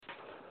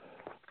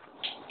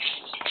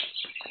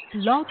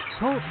Blog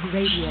Talk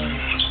Radio.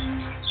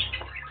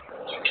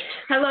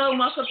 Hello and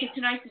welcome to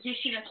tonight's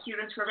edition of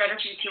Students for Better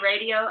Future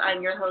Radio.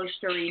 I'm your host,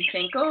 Doreen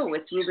Finkel,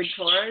 with Ruben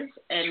Torres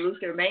and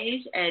Luther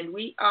Mays, and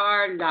we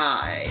are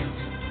live.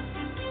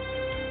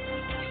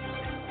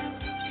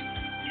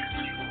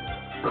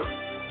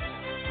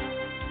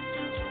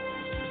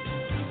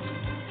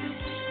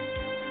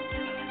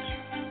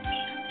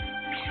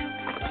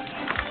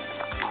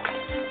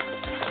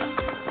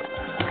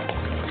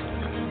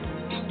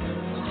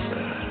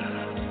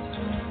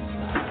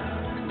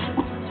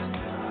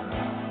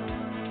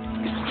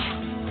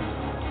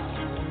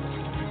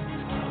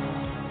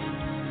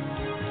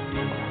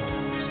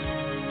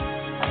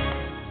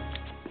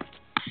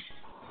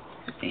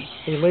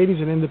 Hey, ladies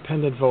and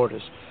independent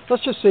voters,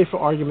 let's just say for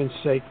argument's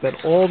sake that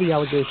all the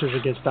allegations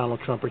against Donald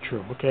Trump are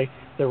true, okay?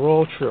 They're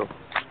all true.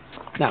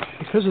 Now,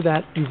 because of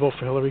that, you vote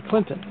for Hillary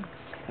Clinton.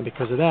 And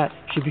because of that,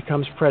 she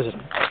becomes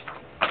president.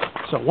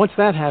 So once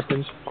that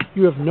happens,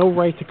 you have no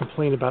right to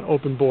complain about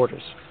open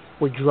borders,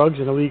 where drugs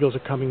and illegals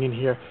are coming in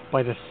here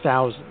by the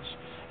thousands.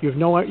 You have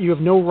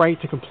no right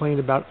to complain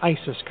about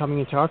ISIS coming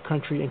into our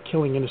country and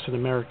killing innocent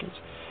Americans.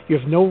 You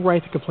have no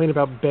right to complain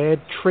about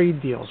bad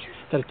trade deals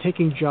that are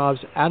taking jobs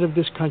out of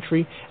this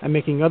country and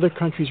making other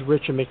countries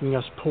rich and making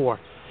us poor.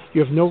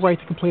 You have no right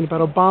to complain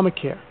about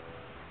Obamacare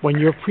when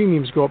your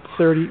premiums go up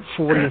 30,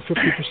 40, and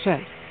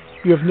 50%.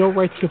 You have no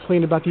right to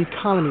complain about the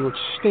economy, which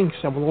stinks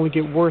and will only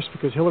get worse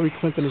because Hillary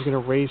Clinton is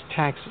going to raise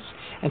taxes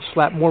and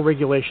slap more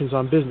regulations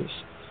on business.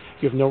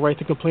 You have no right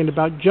to complain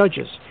about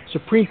judges,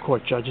 Supreme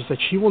Court judges that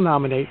she will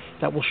nominate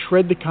that will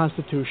shred the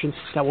Constitution,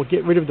 that will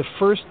get rid of the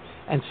First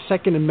and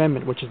Second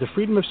Amendment, which is the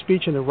freedom of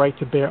speech and the right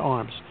to bear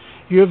arms.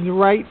 You have the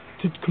right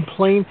to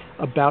complain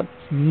about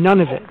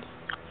none of it.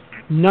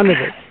 None of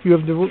it. You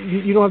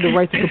don't have the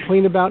right to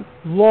complain about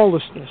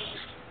lawlessness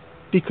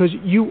because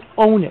you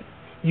own it.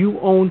 You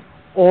own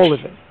all of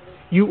it.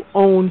 You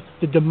own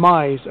the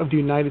demise of the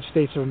United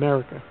States of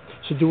America.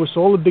 So do us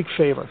all a big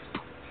favor.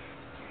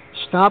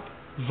 Stop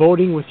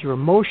voting with your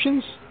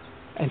emotions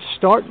and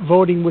start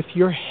voting with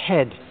your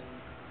head.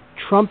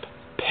 Trump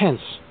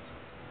Pence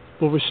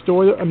will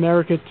restore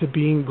America to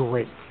being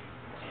great.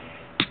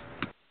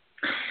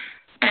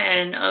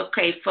 And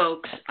okay,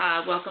 folks,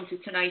 welcome to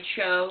tonight's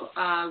show.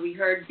 We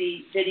heard the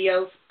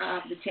video,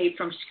 the tape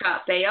from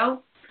Scott Baio.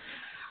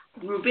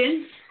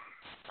 Ruben,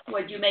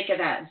 what did you make of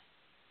that?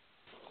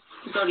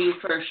 We'll go to you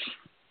first.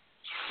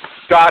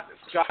 Scott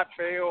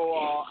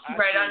Baio.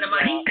 Right on the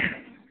money?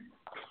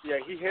 Yeah,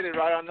 he hit it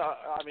right on.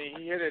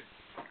 He hit it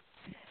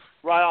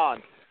right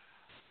on.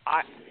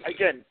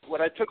 Again, what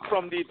I took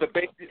from the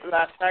debate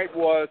last night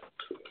was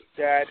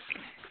that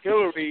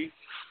Hillary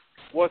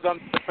was on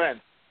the defense.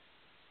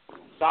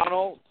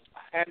 Donald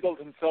handled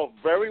himself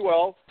very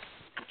well.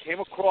 He came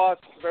across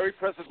very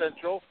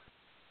presidential,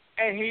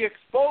 and he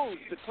exposed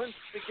the Clintons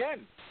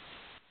again.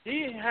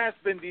 He has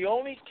been the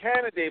only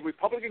candidate,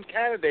 Republican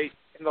candidate,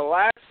 in the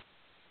last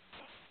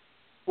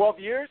 12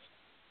 years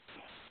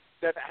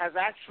that has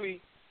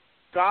actually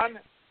gone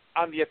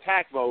on the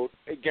attack mode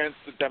against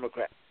the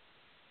Democrats.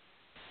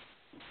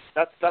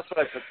 That's what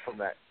I took from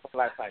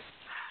last night.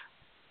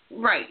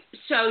 Right.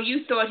 So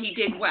you thought he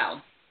did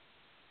well.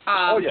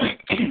 Oh, yeah.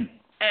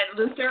 And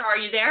Luther, are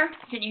you there?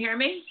 Can you hear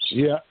me?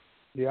 Yeah,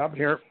 I'm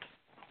here.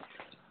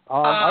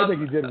 I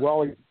think he did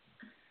well.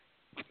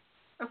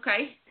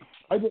 Okay.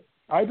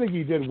 I think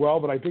he did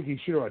well, but I think he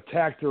should have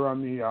attacked her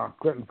on the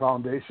Clinton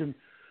Foundation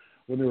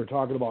when they were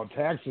talking about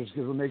taxes,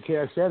 because when they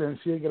cash that in,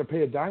 she ain't going to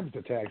pay a dime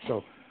to tax.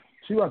 So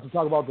she wants to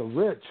talk about the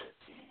rich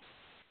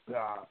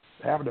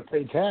having to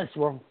pay tax.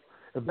 Well,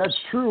 if that's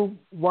true,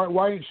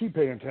 why ain't she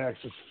paying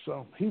taxes?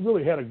 So he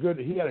really had a good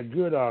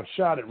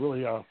shot at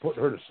really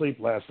putting her to sleep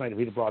last night if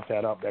he'd have brought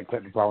that up, that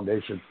Clinton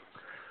Foundation.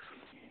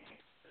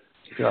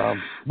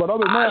 But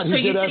other than that,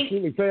 he did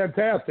absolutely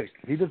fantastic.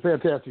 He did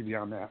fantastic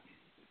beyond that.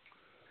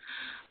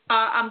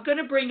 I'm going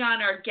to bring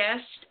on our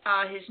guest.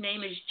 His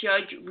name is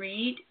Judge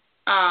Reed.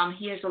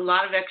 He has a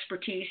lot of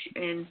expertise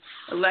in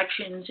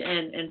elections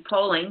and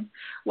polling.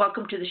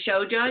 Welcome to the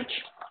show, Judge.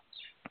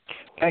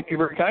 Thank you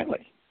very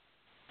kindly.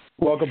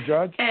 Welcome,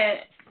 Judge.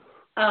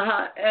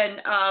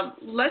 And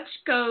let's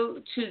go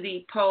to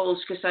the polls,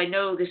 because I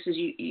know this is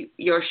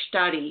your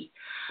study.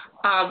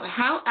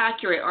 How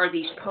accurate are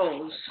these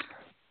polls?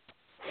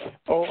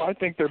 Oh, I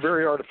think they're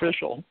very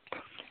artificial.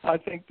 I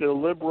think the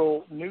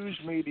liberal news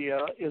media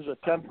is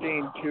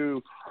attempting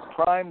to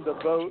prime the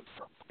vote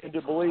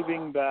into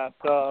believing that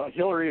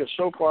Hillary is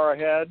so far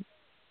ahead,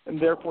 and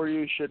therefore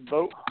you should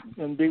vote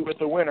and be with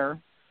the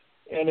winner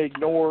and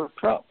ignore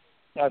Trump.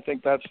 I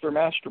think that's their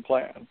master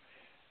plan.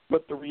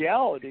 But the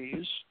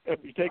realities, if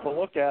you take a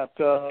look at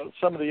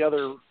some of the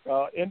other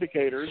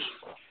indicators,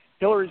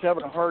 Hillary's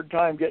having a hard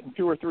time getting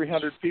 200 or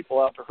 300 people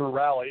out to her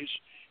rallies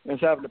and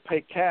is having to pay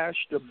cash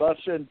to bus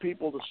in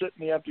people to sit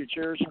in the empty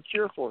chairs and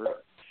cheer for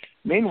her.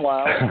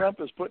 Meanwhile,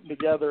 Trump is putting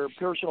together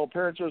personal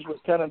appearances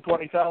with 10 and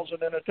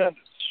 20,000 in attendance.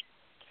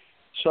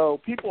 So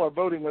people are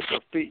voting with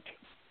their feet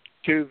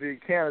to the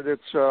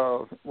candidates'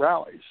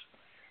 rallies.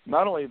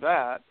 Not only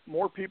that,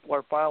 more people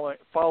are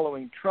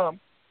following Trump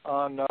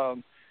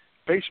on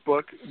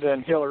Facebook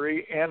than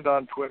Hillary and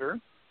on Twitter.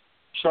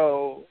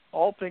 So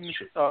all things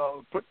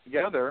put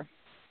together,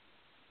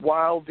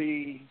 while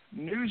the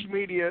news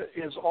media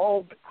is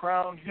all but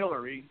crowned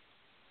Hillary,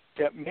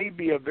 it may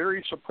be a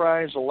very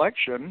surprise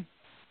election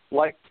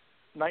like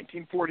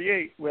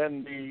 1948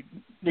 when the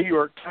New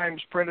York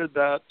Times printed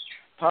that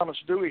Thomas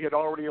Dewey had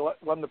already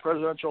won the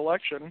presidential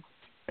election,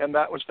 and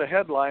that was the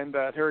headline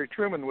that Harry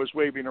Truman was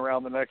waving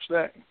around the next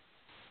day.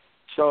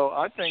 So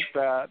I think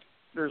that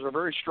there's a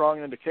very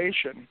strong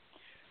indication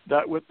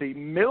that with the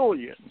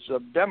millions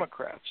of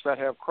Democrats that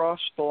have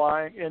crossed the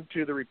line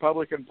into the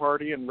Republican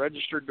Party and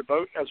registered to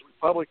vote as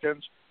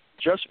Republicans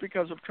just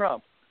because of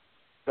Trump,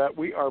 that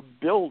we are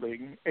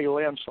building a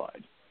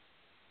landslide.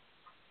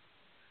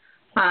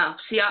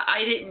 See,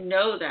 I didn't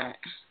know that,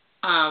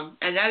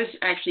 and that is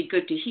actually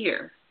good to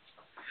hear.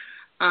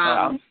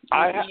 I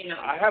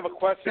have a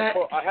question.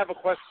 I have a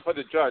question for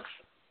the judge.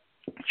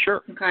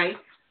 Sure. Okay.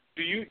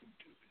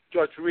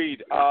 Judge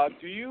Reed,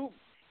 do you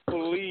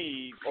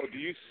believe or do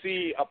you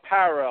see a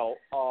parallel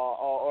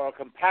or a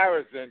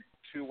comparison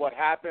to what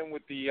happened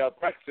with the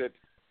Brexit,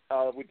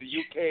 with the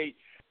UK,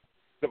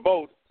 the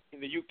vote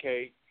in the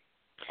UK?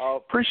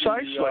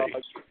 Precisely.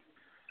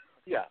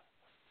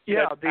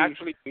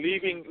 Actually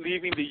leaving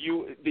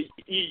the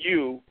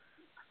EU,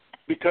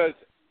 because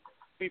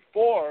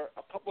before,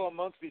 a couple of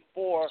months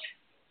before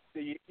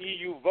the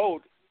EU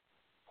vote,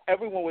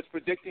 everyone was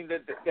predicting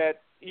that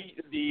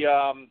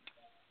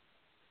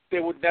they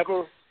would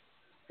never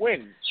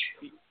win.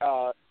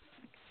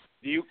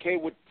 The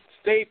UK would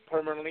stay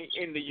permanently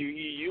in the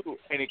EU,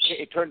 and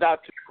it turned out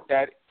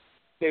that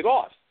they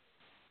lost.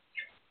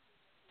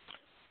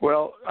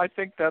 Well, I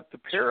think that the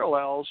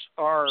parallels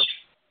are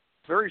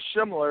very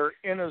similar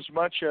in as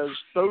much as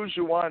those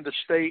who wanted to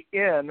stay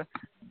in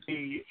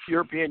the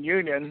European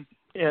Union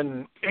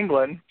in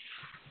England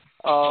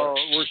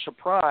were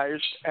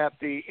surprised at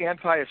the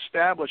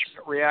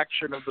anti-establishment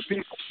reaction of the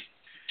people.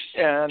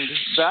 And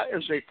that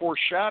is a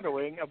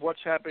foreshadowing of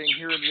what's happening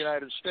here in the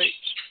United States.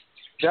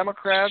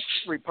 Democrats,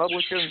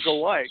 Republicans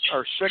alike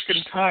are sick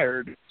and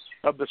tired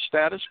of the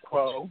status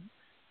quo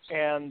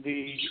and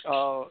the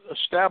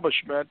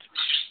establishment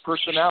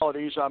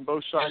personalities on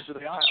both sides of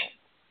the aisle.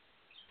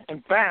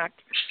 In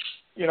fact,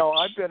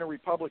 I've been a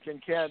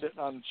Republican candidate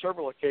on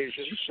several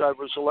occasions. I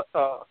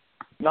was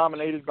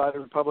nominated by the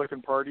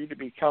Republican Party to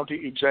be county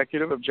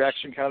executive of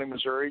Jackson County,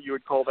 Missouri. You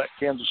would call that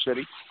Kansas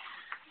City.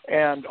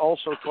 And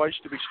also twice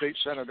to be state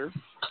senator.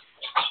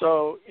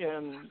 So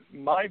in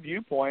my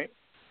viewpoint,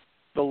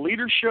 the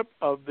leadership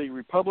of the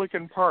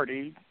Republican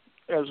Party,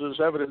 as is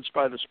evidenced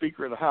by the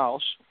Speaker of the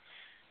House,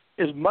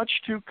 is much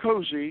too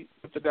cozy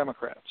with the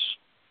Democrats.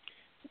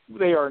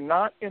 They are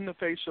not in the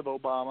face of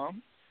Obama.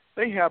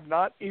 They have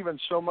not even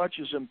so much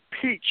as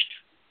impeached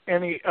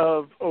any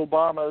of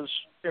Obama's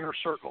inner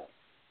circle.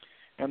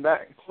 And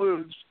that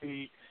includes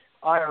the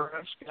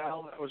IRS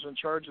gal that was in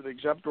charge of the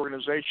exempt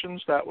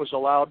organizations that was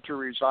allowed to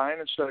resign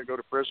instead of go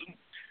to prison.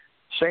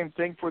 Same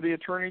thing for the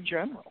Attorney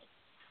General.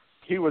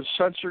 He was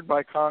censored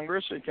by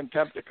Congress in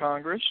contempt of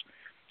Congress.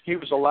 He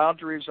was allowed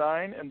to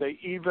resign, and they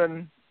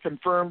even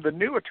confirmed the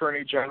new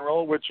Attorney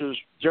General, which is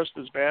just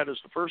as bad as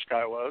the first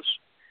guy was.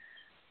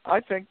 I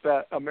think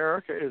that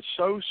America is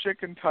so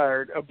sick and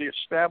tired of the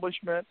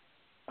establishment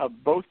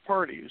of both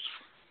parties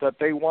that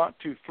they want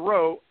to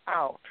throw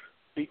out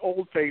the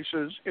old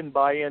faces and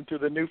buy into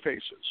the new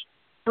faces.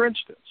 For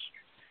instance,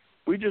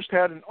 we just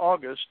had in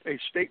August a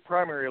state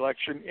primary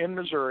election in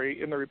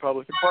Missouri in the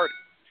Republican Party.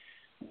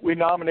 We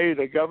nominated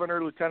a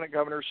governor, lieutenant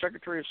governor,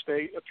 secretary of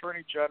state,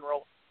 attorney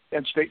general,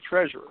 and state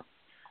treasurer.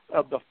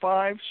 Of the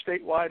 5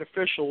 statewide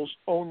officials,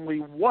 only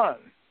one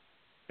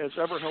has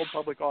ever held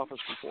public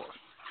office before.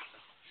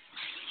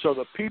 So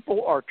the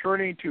people are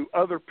turning to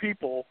other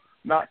people,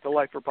 not to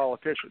like for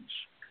politicians.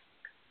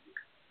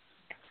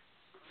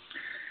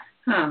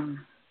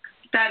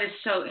 That is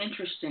so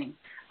interesting.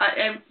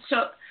 And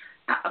so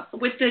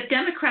with the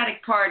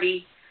Democratic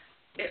Party,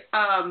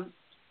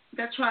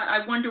 that's why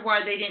I wonder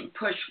why they didn't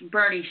push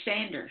Bernie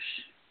Sanders.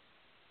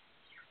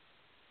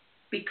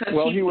 Because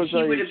he was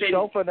would have a been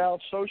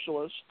self-announced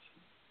socialist,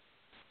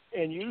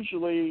 and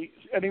usually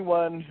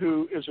anyone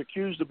who is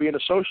accused of being a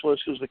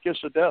socialist is the kiss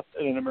of death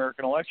in an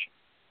American election,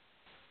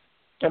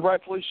 and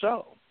rightfully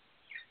so.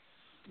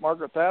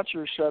 Margaret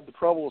Thatcher said the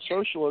trouble with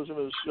socialism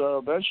is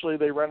eventually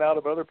they run out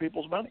of other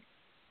people's money.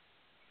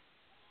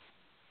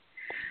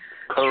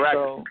 Correct.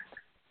 So,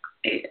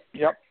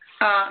 yep.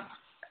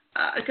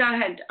 Go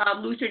ahead.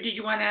 Luther, did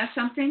you want to ask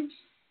something?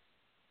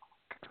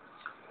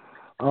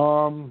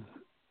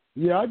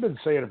 Yeah, I've been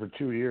saying it for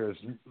 2 years.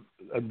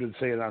 I've been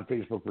saying it on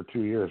Facebook for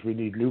 2 years. We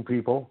need new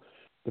people.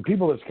 The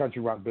people in this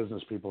country want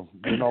business people.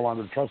 They no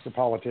longer trust the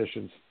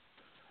politicians.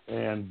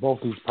 And both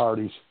these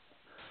parties,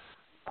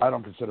 I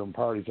don't consider them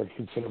parties. I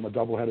consider them a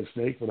double-headed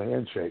snake with a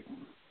handshake.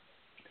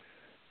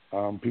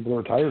 People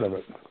are tired of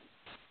it.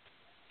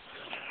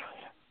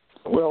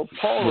 Well,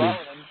 Paul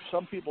Ryan,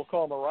 some people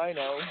call him a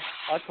rhino.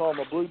 I call him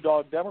a blue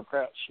dog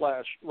Democrat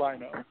 /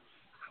 rhino.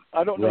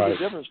 I don't know Right. the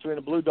difference between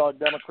a blue dog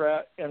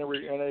Democrat and a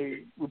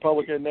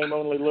Republican,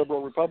 name-only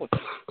liberal Republican.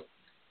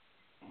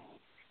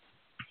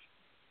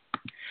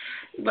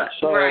 But,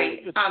 So right.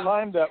 it's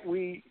time that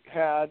we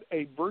had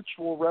a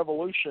virtual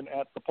revolution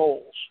at the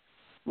polls.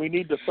 We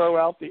need to throw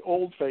out the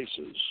old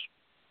faces.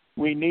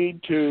 We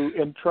need to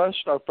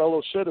entrust our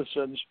fellow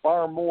citizens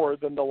far more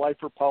than the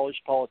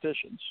lifer-polished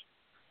politicians.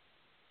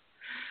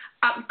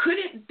 Could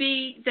it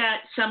be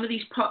that some of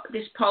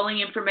this polling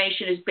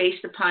information is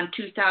based upon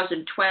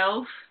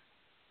 2012?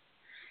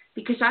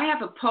 Because I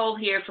have a poll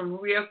here from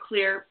Real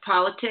Clear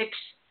Politics,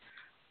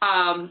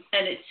 and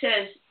it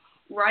says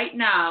right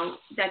now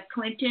that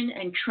Clinton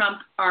and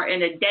Trump are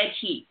in a dead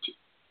heat,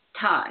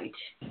 tied.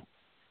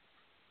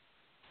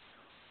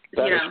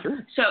 That is true.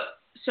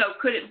 So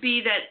could it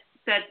be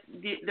that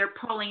their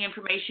polling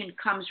information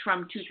comes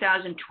from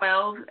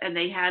 2012 and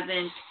they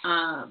haven't,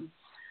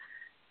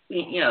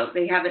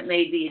 they haven't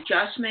made the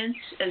adjustments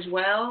as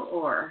well,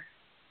 or?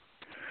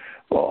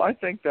 Well, I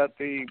think that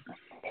the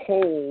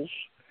polls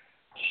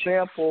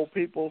sample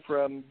people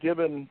from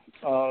given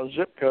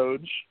zip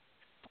codes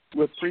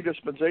with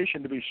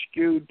predisposition to be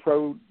skewed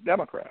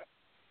pro-Democrat.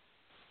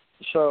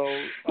 So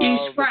He's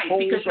the right,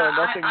 polls because are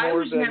nothing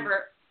more than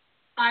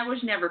I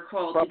was never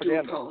called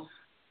propaganda. to do a poll.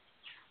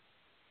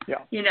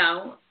 Yeah.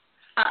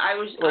 I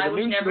was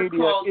news never media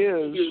called to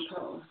is do a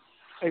poll.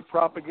 a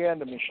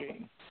propaganda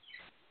machine.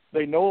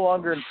 They no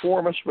longer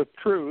inform us with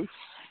truth.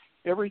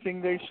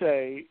 Everything they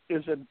say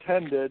is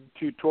intended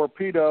to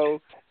torpedo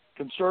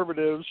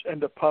conservatives and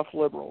to puff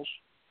liberals.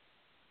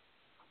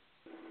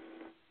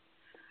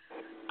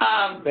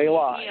 They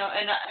lie.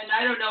 And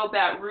I don't know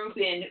about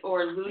Rubin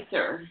or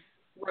Luther.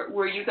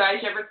 Were you guys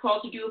ever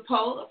called to do a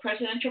poll, a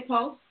presidential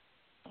poll?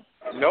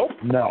 Nope.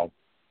 No.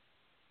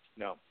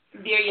 No.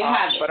 There you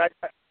have it. But I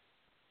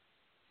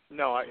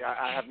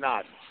have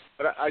not.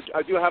 But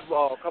I do have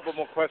a couple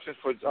more questions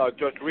for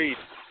Judge Reed.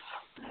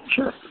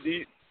 Sure.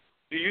 Do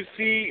you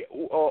see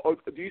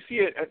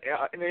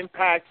an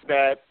impact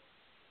that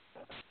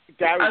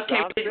Gary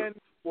Johnson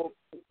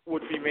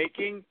would be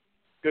making?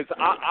 Because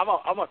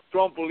I'm a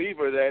strong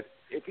believer that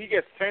if he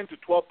gets 10 to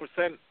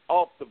 12%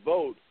 off the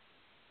vote,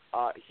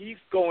 he's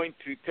going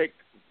to take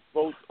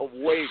votes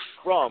away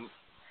from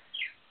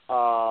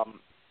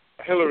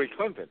Hillary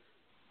Clinton.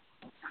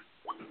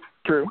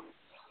 True.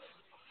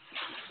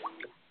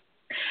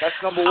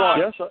 That's number one.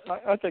 Yes,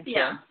 I think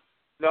yeah.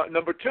 so. Now,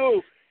 number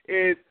two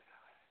is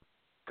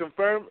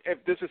confirm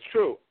if this is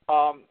true.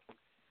 A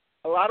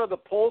lot of the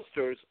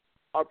pollsters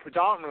are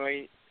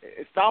predominantly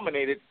it's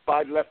dominated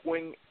by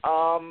left-wing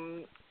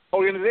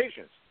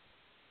organizations.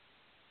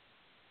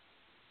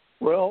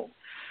 Well,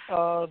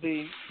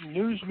 the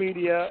news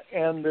media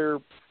and their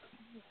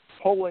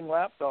polling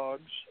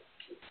lapdogs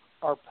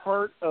are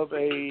part of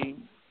a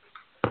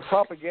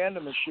propaganda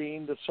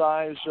machine the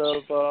size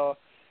of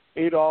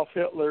Adolf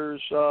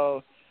Hitler's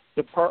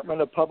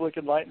Department of Public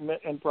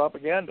Enlightenment and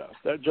Propaganda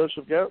that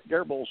Joseph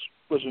Goebbels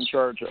was in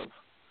charge of.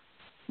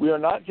 We are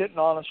not getting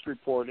honest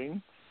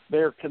reporting.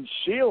 They're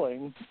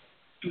concealing.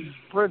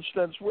 For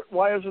instance,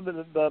 why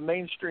isn't the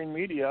mainstream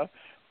media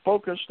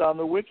focused on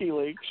the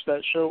WikiLeaks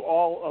that show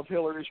all of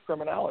Hillary's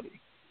criminality?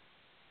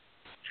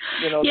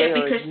 They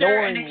are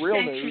ignoring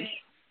real news.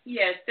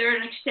 Yes, they're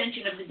an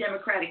extension of the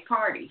Democratic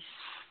Party.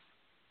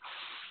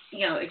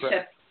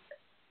 Except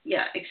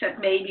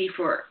maybe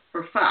for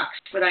Fox,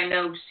 but I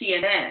know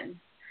CNN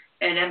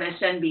and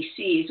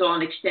MSNBC is all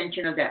an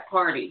extension of that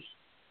party.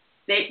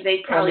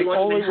 They probably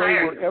wouldn't have hired. The only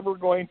way we're ever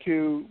going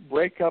to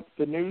break up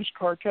the news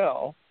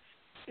cartel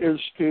is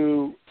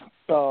to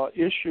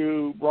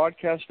issue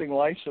broadcasting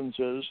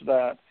licenses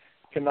that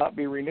cannot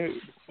be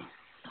renewed.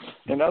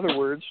 In other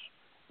words,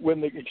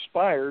 when it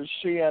expires,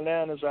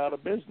 CNN is out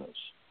of business.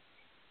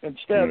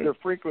 Instead, their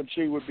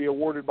frequency would be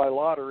awarded by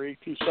lottery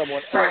to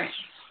someone else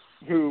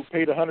who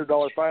paid a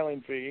 $100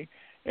 filing fee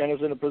and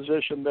is in a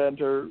position then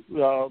to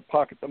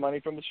pocket the money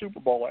from the Super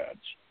Bowl ads.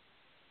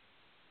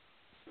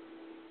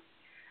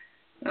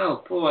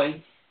 Oh,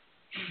 boy.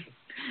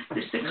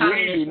 We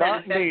do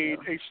not need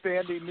a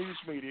standing news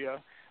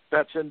media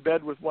that's in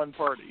bed with one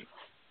party.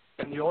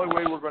 And the only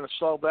way we're going to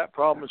solve that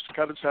problem is to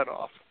cut its head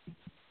off.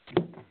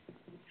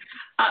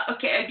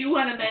 Okay, I do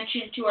want to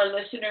mention to our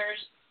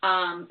listeners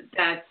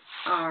that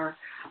our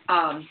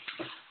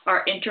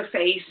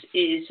interface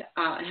is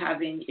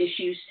having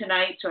issues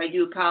tonight, so I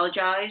do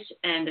apologize,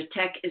 and the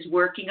tech is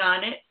working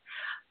on it.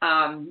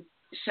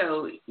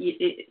 So,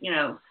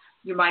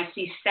 you might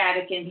see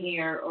static in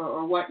here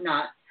or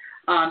whatnot.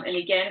 And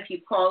again, if you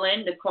call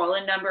in, the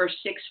call-in number is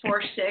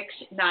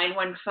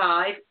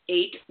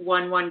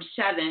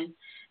 646-915-8117,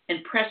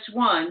 and press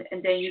 1,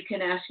 and then you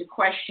can ask a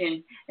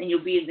question, and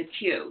you'll be in the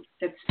queue.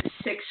 That's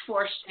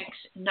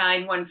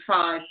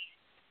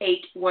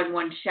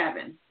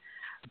 646-915-8117.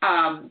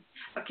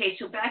 Okay,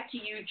 so back to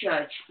you,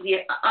 Judge.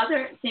 The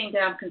other thing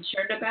that I'm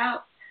concerned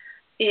about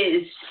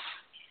is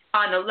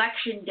on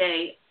Election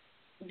Day,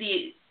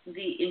 the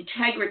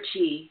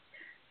integrity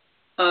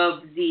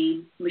of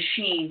the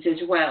machines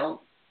as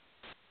well,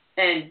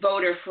 and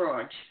voter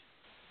fraud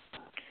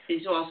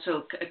is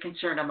also a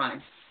concern of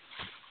mine.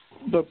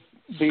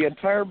 the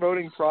entire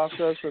voting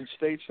process in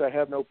states that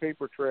have no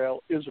paper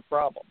trail is a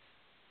problem.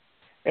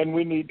 And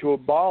we need to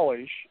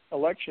abolish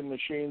election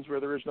machines where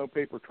there is no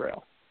paper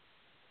trail.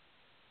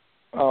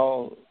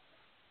 The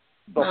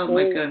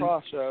whole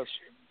process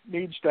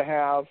needs to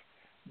have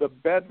the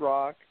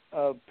bedrock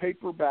of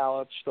paper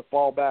ballots to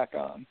fall back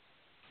on.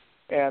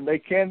 And they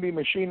can be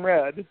machine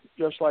read,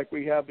 just like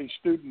we have these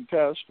student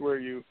tests where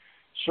you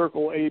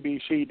circle A, B,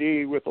 C,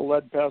 D with a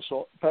lead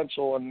pencil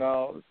and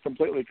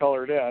completely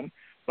colored in,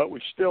 but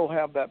we still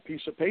have that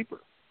piece of paper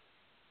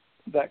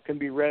that can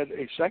be read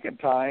a second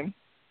time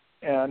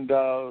and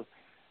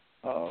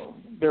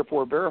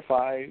therefore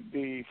verify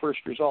the first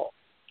result.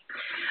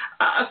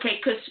 Okay,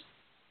 because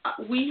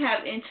we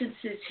have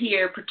instances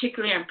here,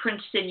 particularly on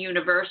Princeton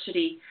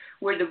University,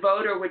 where the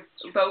voter would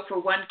vote for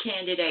one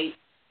candidate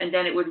and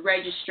then it would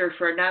register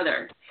for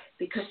another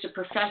because the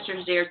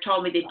professors there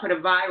told me they put a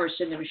virus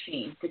in the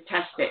machine to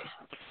test it.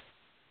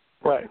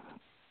 Right.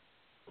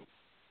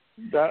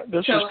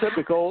 This is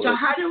typical. So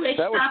how do we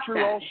that stop was true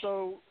that?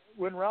 Also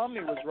when Romney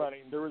was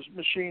running. There was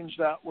machines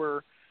that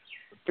were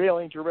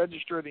failing to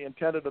register the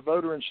intent of the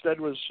voter, instead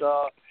was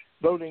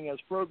voting as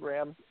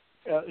programmed,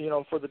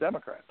 for the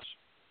Democrats.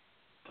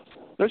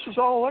 This is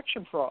all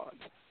election fraud,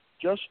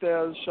 just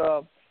as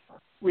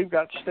we've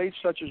got states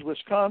such as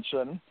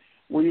Wisconsin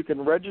where you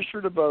can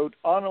register to vote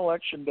on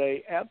Election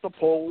Day at the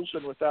polls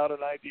and without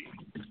an ID.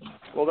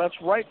 Well, that's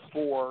ripe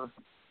for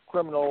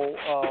criminal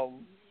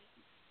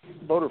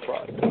voter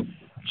fraud.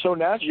 So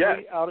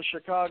naturally, out of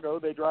Chicago,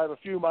 they drive a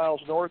few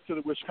miles north to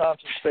the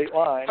Wisconsin state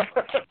line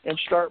and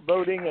start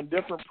voting in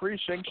different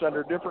precincts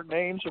under different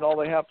names, and all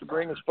they have to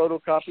bring is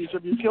photocopies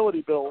of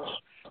utility bills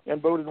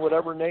and vote in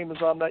whatever name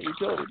is on that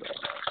utility bill.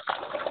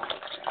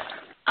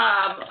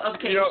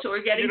 Okay, so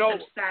we're getting some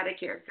static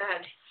here.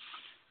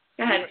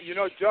 Go ahead.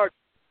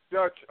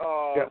 Judge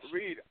yes.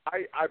 Reed,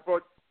 I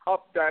brought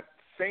up that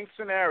same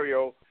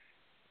scenario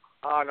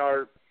on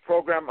our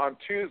program on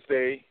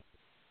Tuesday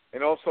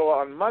and also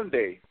on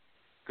Monday,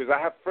 because I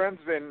have friends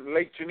in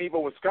Lake Geneva,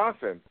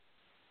 Wisconsin,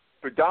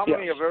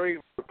 predominantly a very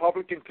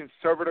Republican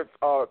conservative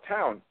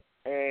town.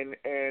 And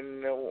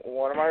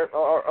one of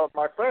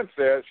my friends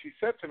there, she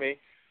said to me,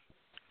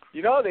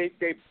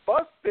 they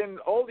bust in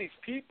all these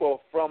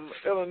people from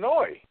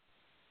Illinois,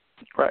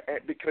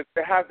 right? Because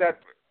they have that,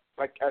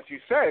 like as you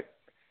said,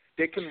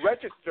 they can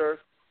register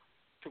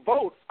to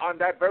vote on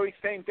that very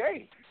same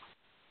day.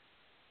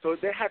 So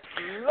they had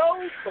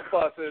loads of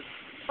buses,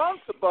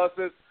 tons of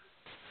buses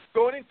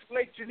going into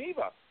Lake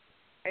Geneva,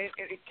 and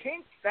it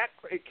came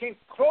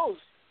close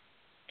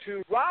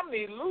to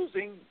Romney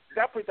losing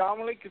that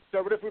predominantly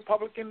conservative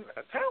Republican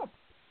town.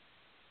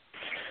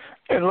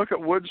 And look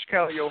at Woods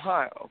County,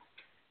 Ohio.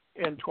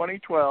 In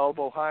 2012,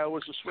 Ohio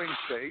was a swing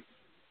state,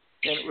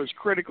 and it was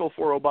critical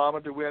for Obama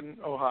to win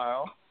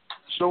Ohio.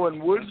 So in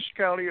Woods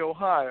County,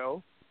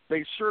 Ohio,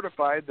 they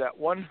certified that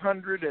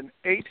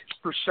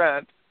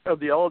 108% of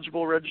the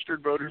eligible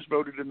registered voters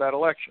voted in that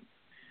election.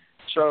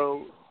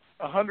 So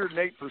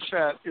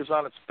 108% is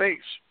on its face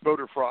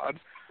voter fraud.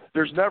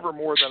 There's never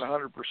more than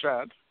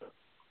 100%.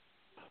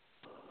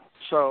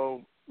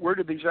 So where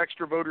did these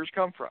extra voters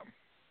come from?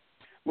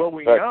 Well,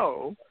 we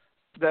know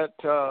that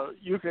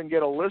you can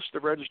get a list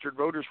of registered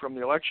voters from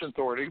the election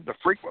authority, the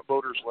frequent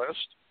voters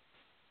list,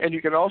 and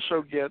you can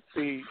also get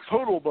the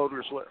total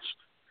voters list.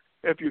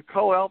 If you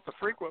cull out the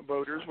frequent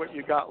voters, what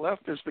you got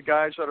left is the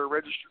guys that are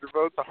registered to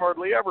vote that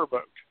hardly ever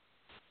vote.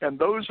 And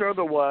those are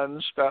the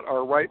ones that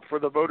are ripe for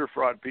the voter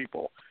fraud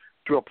people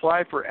to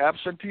apply for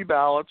absentee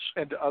ballots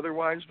and to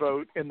otherwise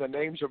vote in the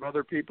names of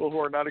other people who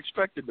are not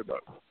expected to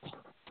vote.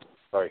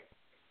 Right.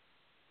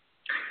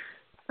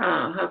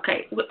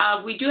 Okay.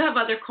 We do have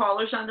other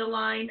callers on the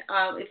line.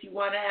 If you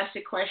want to ask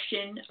a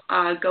question,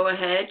 go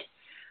ahead.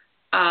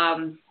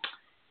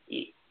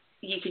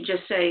 You can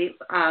just say,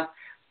 I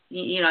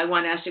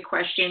want to ask a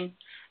question,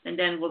 and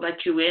then we'll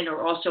let you in,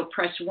 or also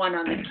press 1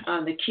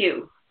 on the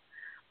queue.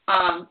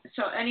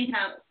 So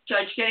anyhow,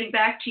 Judge, getting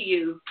back to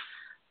you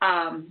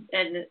and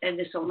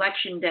this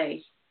election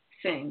day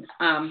thing,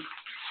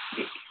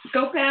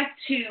 go back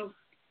to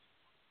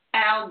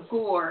Al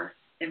Gore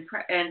and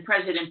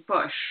President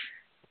Bush.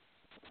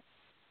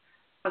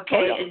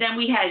 Okay, and then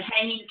we had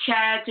hanging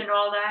chads and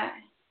all that.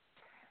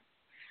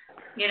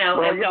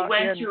 And we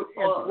went through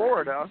all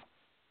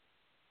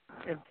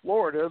In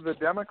Florida, the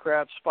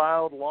Democrats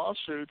filed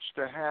lawsuits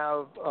to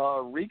have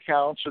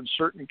recounts in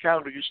certain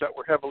counties that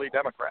were heavily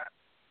Democrat.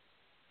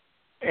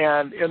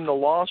 And in the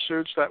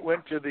lawsuits that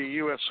went to the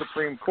U.S.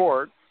 Supreme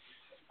Court,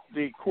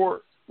 the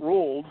court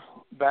ruled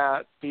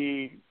that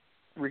the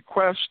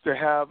request to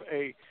have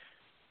a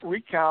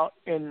recount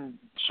in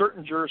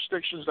certain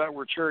jurisdictions that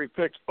were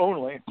cherry-picked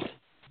only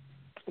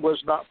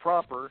was not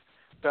proper,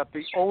 that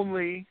the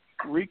only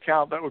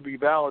recount that would be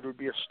valid would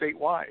be a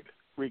statewide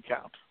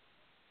recount.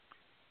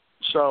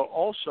 So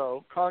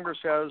also, Congress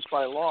has,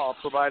 by law,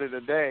 provided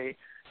a day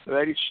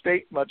that each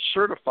state must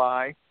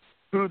certify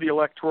who the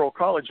Electoral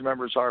College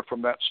members are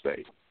from that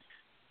state.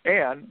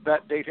 And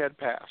that date had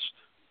passed.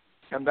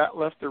 and that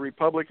left the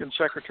Republican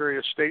Secretary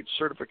of State's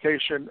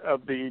certification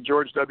of the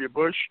George W.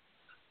 Bush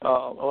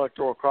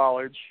Electoral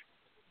College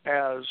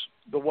as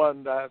the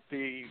one that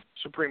the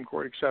Supreme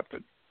Court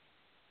accepted.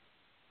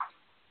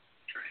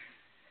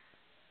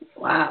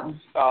 Wow.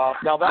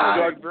 Now, that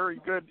was very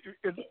good.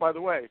 By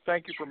the way,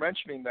 thank you for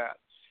mentioning that,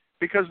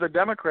 because the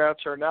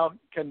Democrats are now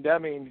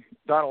condemning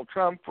Donald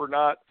Trump for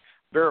not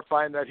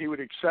verifying that he would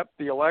accept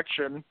the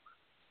election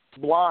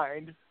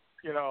blind,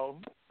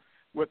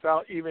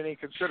 without even any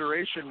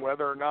consideration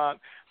whether or not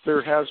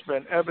there has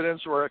been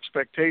evidence or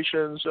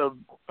expectations of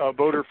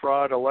voter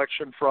fraud,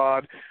 election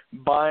fraud,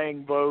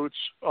 buying votes,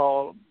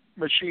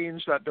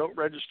 machines that don't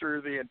register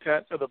the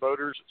intent of the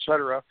voters,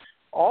 etc.,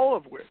 all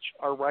of which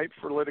are ripe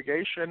for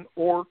litigation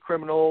or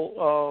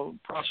criminal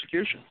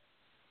prosecution.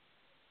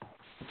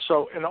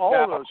 So in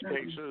all of those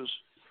cases,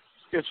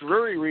 it's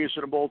very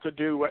reasonable to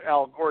do what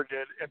Al Gore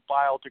did and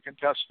file to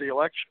contest the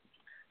election.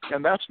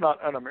 And that's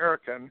not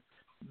un-American.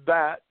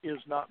 That is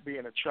not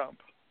being a chump.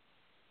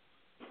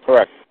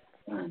 Correct.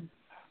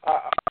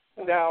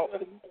 Now,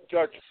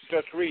 Judge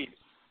Reed,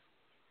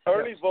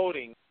 early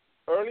voting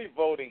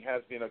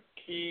has been a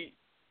key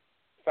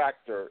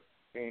factor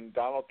in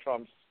Donald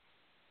Trump's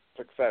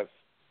success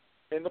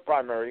in the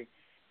primary,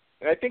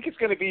 and I think it's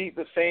going to be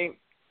the same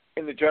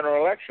in the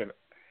general election.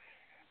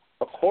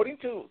 According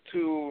to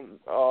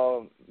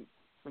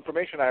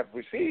information I've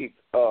received,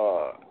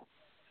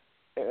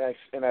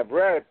 and I've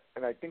read,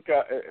 and I think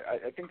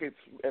it's,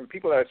 and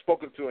people that I've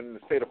spoken to in the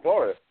state of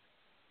Florida,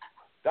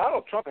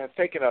 Donald Trump has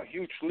taken a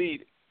huge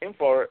lead in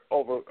Florida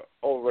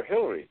over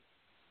Hillary.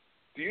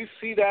 Do you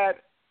see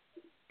that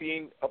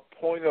being a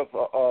point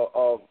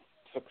of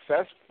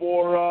success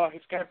for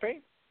his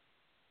campaign?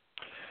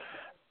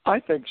 I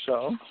think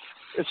so,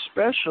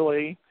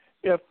 especially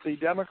if the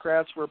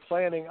Democrats were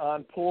planning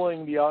on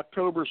pulling the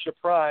October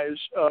surprise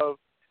of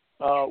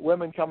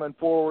women coming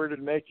forward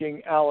and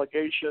making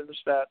allegations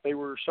that they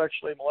were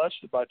sexually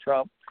molested by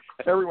Trump.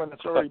 Everyone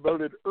that's already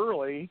voted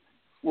early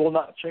will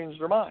not change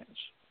their minds.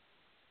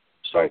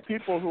 So right.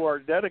 People who are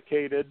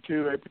dedicated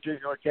to a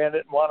particular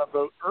candidate and want to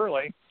vote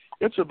early,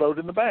 it's a vote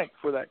in the bank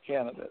for that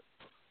candidate.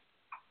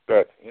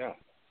 Good, yeah.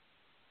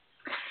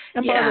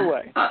 And by the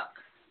way,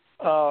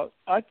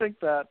 I think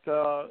that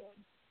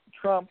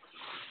Trump,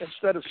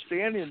 instead of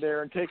standing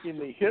there and taking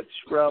the hits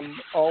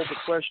from all the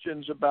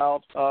questions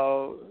about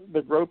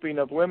the groping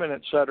of women,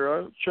 et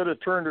cetera, should have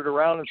turned it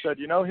around and said,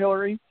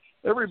 Hillary,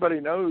 everybody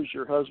knows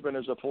your husband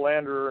is a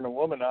philanderer and a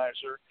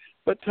womanizer,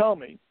 but tell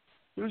me,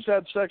 who's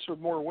had sex with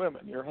more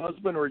women, your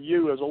husband or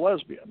you as a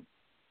lesbian?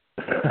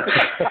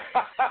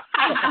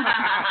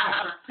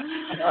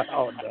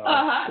 Oh, no.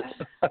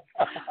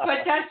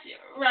 But that's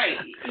right.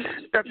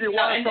 If you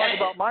want to talk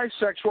about my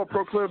sexual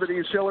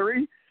proclivities,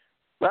 Hillary,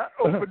 that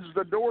opens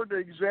the door to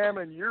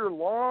examine your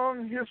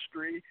long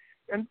history.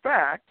 In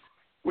fact,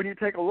 when you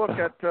take a look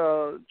at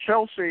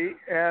Chelsea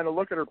and a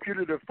look at her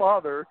putative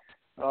father,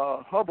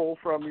 Hubble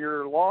from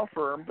your law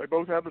firm, they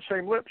both have the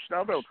same lips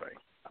now, don't they?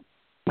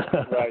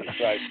 Right.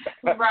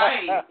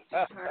 Right.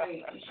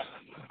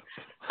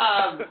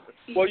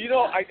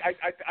 Well,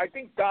 I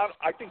think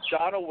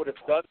Donald would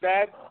have done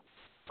that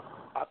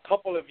a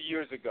couple of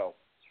years ago.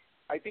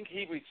 I think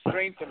he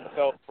restrained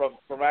himself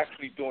from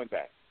actually doing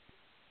that.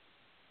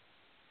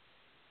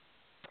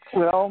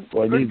 Well,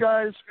 good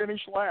guys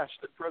finish last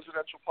in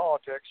presidential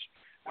politics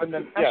when the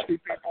nasty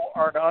people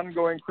are an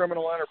ongoing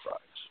criminal enterprise.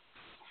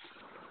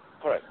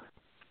 Correct.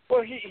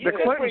 Well, the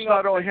Clintons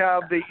not only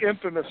have the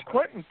infamous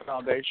Clinton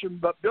Foundation,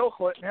 but Bill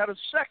Clinton had a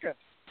second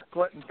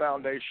Clinton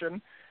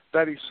Foundation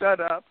that he set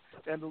up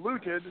and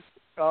looted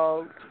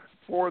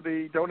for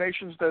the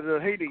donations to the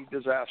Haiti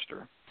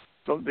disaster,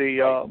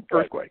 the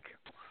earthquake.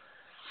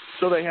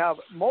 So they have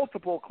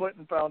multiple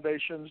Clinton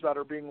Foundations that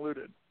are being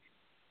looted.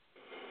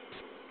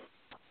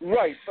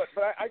 Right, but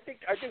I think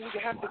we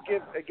have to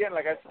give, again,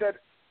 like I said,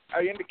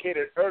 I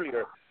indicated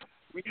earlier,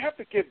 we have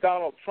to give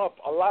Donald Trump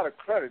a lot of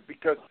credit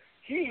because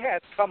he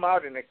has come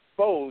out and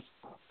exposed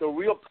the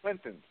real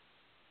Clintons.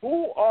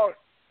 Who are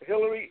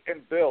Hillary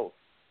and Bill?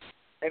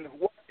 And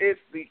what is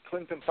the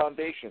Clinton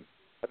Foundation?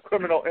 A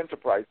criminal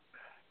enterprise.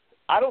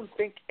 I don't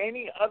think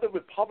any other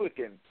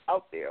Republican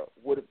out there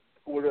would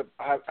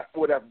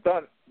have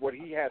done what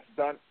he has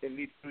done in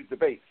these three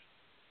debates.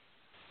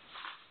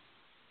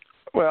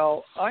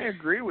 Well, I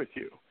agree with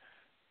you.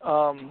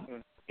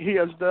 He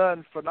has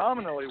done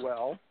phenomenally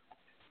well.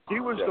 He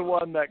was the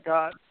one that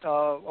got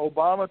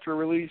Obama to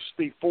release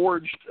the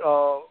forged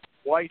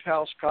White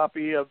House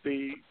copy of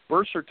the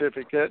birth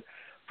certificate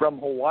from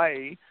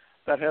Hawaii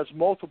that has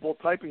multiple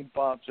typing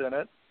fonts in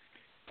it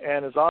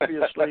and is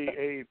obviously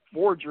a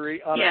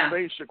forgery on its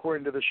face,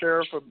 according to the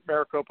sheriff of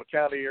Maricopa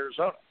County,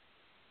 Arizona.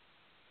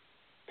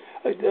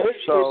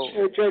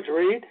 Judge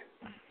Reed?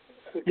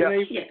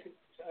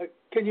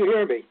 Can you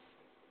hear me?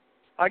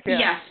 I can.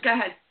 Yes, go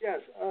ahead. Yes.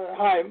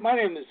 Hi, my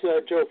name is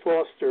Joe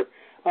Foster.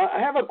 I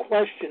have a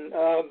question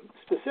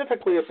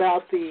specifically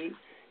about the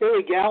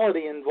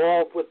illegality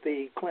involved with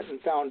the Clinton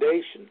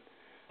Foundation.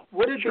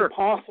 Would it be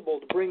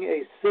possible to bring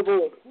a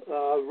civil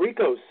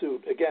RICO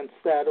suit against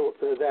that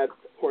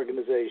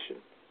organization?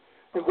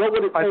 And what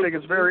would it take to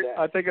do that?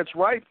 I think it's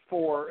ripe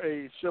for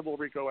a civil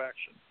RICO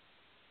action.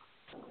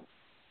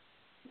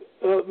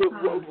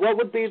 What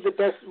would be the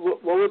best?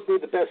 What would be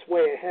the best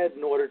way ahead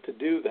in order to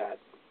do that?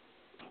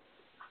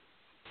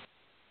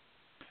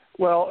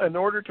 Well, in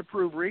order to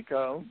prove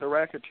RICO, the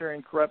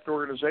Racketeering Corrupt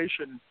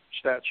Organization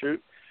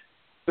statute,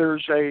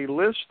 there's a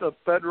list of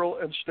federal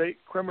and state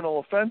criminal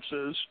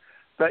offenses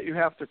that you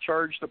have to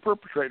charge the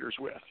perpetrators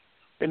with.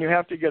 And you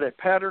have to get a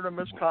pattern of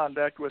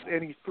misconduct with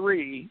any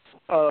 3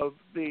 of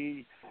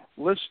the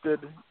listed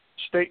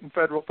state and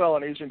federal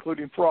felonies,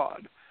 including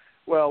fraud.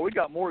 Well, we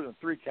got more than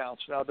 3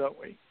 counts now, don't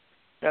we?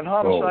 And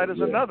homicide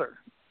is another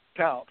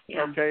count,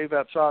 okay,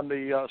 that's on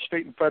the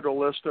state and federal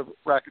list of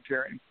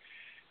racketeering.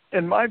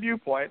 In my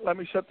viewpoint, let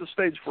me set the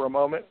stage for a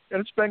moment, and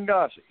it's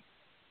Benghazi.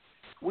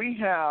 We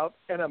have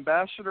an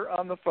ambassador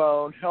on the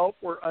phone, help,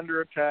 we're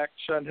under attack,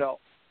 send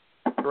help,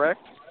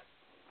 correct?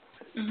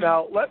 Mm-hmm.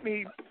 Now, let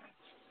me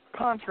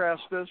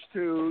contrast this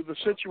to the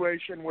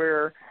situation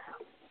where,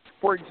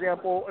 for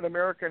example, an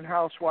American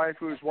housewife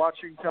who's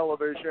watching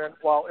television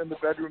while in the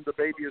bedroom the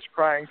baby is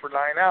crying for 9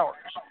 hours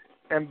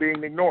and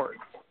being ignored.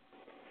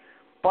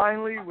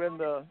 Finally, when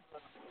the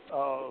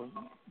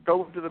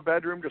go into the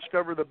bedroom,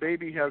 discover the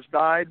baby has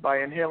died by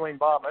inhaling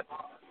vomit,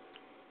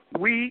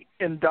 we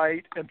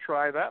indict and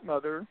try that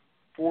mother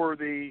for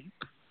the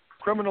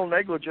criminal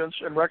negligence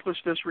and reckless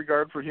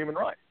disregard for human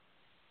rights.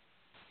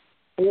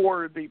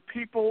 For the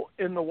people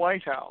in the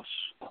White House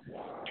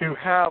to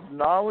have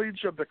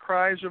knowledge of the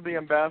cries of the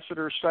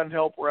ambassador, send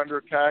help, we're under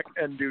attack,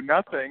 and do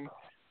nothing,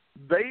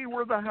 they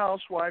were the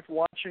housewife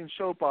watching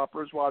soap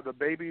operas while the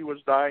baby was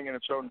dying in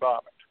its own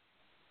vomit.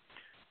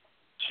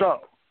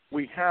 So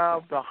we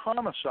have the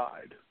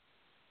homicide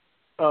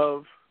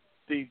of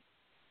the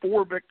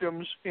 4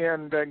 victims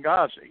in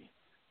Benghazi,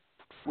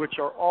 which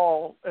are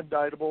all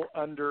indictable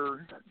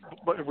under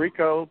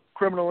RICO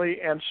criminally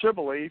and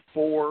civilly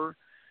for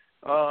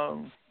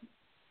the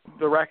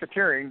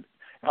racketeering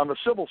on the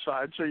civil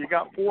side. So you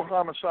got 4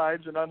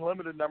 homicides and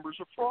unlimited numbers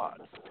of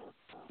fraud.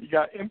 You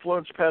got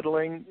influence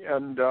peddling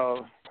and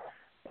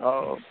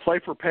play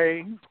for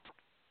pay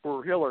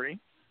for Hillary.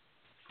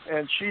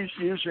 And she's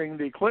using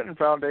the Clinton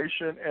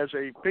Foundation as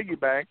a piggy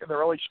bank, and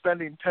they're only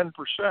spending 10%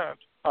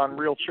 on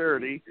real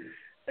charity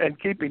and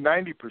keeping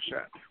 90%.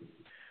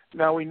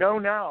 Now, we know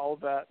now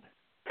that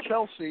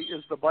Chelsea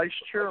is the vice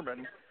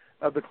chairman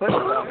of the Clinton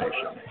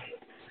Foundation.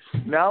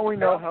 Now we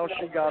know how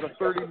she got a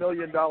 $30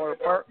 million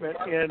apartment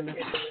in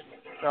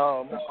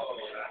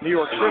New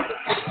York City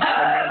and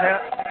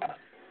Manhattan.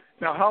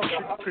 Now, how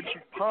could she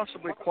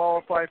possibly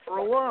qualify for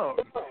a loan?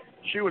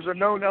 She was a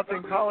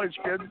know-nothing college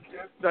kid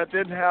that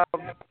didn't have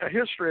a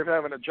history of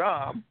having a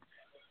job.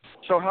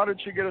 So how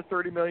did she get a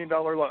 $30 million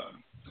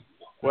loan?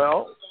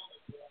 Well,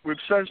 we've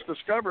since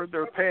discovered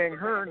they're paying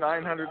her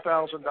 $900,000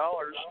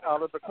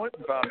 out of the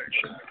Clinton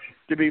Foundation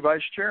to be vice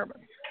chairman.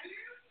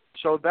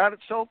 So that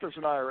itself is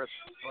an IRS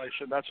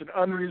violation. That's an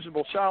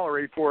unreasonable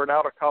salary for an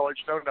out-of-college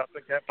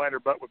know-nothing, can't find her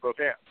butt with both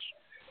hands.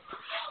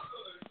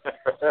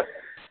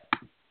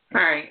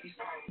 All right.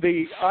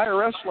 The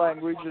IRS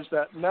language is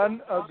that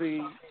none of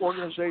the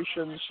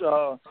organization's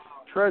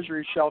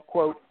treasury shall,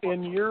 quote,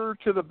 inure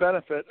to the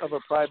benefit of a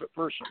private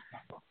person.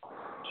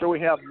 So we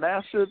have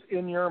massive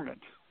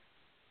inurement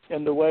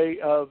in the way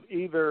of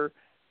either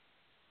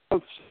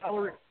both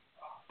salary,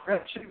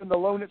 perhaps even the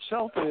loan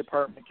itself for the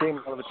apartment came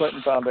out of the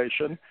Clinton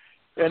Foundation,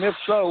 and if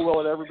so, will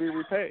it ever be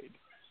repaid?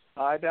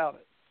 I doubt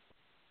it.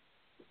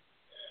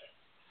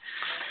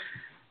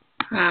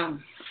 Now,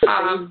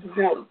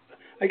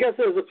 I guess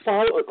there's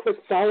a quick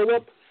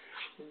follow-up.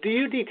 Do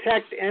you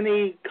detect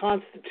any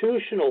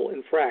constitutional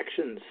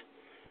infractions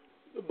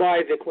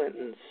by the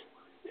Clintons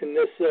in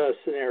this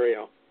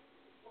scenario?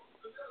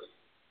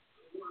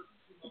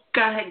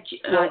 Go ahead,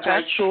 well, Judge.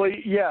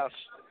 Actually, yes.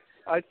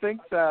 I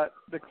think that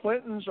the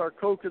Clintons are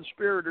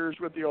co-conspirators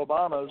with the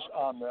Obamas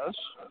on this.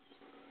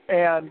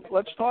 And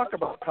let's talk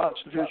about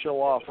constitutional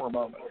law for a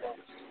moment.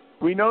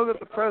 We know that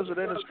the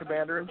president is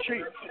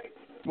commander-in-chief.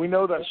 We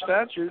know that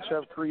statutes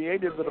have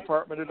created the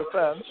Department of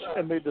Defense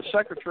and made the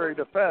Secretary of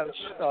Defense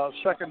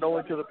second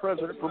only to the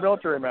president for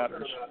military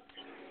matters.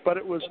 But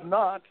it was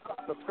not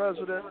the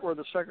president or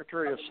the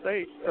Secretary of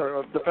State, or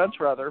of Defense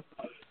rather,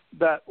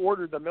 that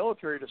ordered the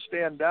military to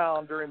stand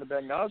down during the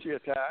Benghazi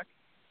attack.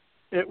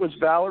 It was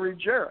Valerie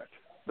Jarrett,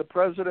 the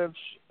president's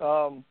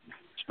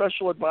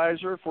special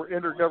advisor for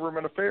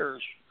intergovernment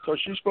affairs. So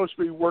she's supposed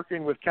to be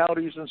working with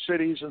counties and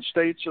cities and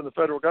states and the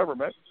federal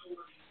government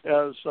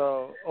as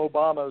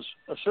Obama's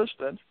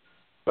assistant,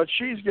 but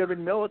she's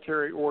giving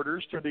military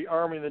orders to the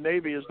Army and the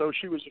Navy as though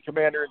she was the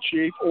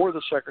commander-in-chief or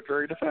the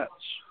Secretary of Defense.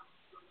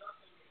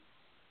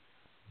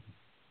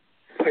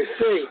 I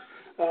see.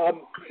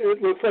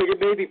 It looks like it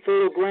may be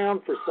fertile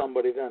ground for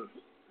somebody then.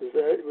 Is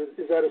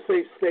that a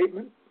safe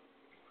statement?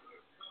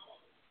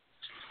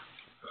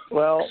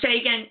 Well, say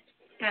again.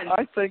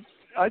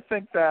 I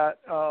think that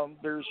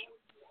there's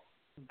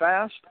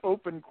vast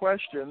open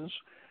questions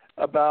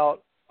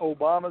about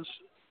Obama's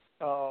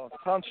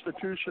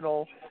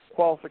constitutional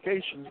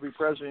qualifications to be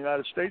president of the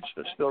United States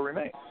that still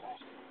remain.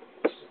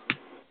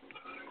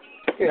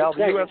 Okay. Now, the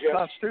thank U.S. you, Jeff.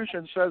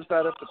 Constitution says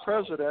that if the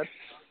president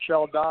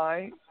shall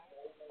die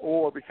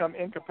or become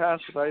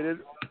incapacitated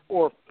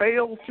or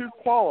fail to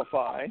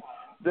qualify,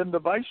 then the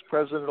vice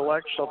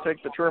president-elect shall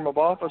take the term of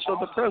office of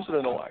the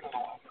president-elect.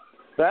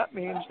 That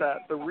means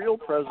that the real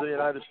president of the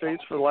United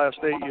States for the last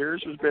 8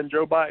 years has been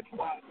Joe Biden.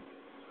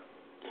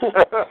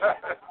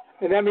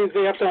 And that means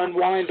they have to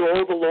unwind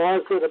all the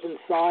laws that have been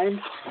signed?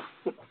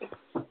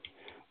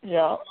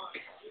 Yeah,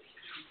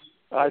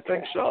 I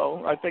think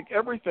so. I think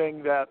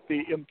everything that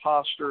the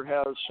imposter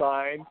has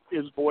signed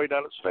is void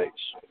on its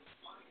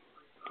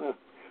face.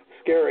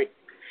 Scary.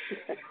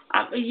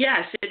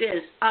 Yes, it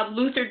is.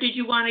 Luther, did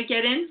you want to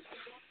get in?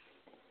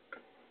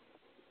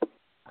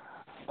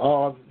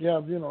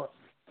 Yeah,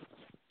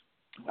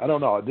 I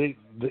don't know.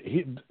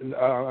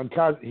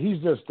 He's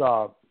just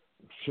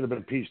should have been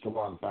impeached a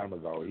long time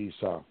ago.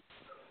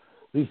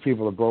 These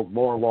people have broke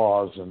more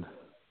laws, and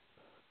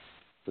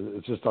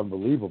it's just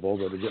unbelievable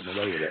that they're getting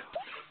away with it.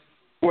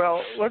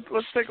 Well,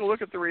 let's take a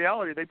look at the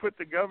reality. They put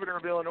the governor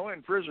of Illinois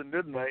in prison,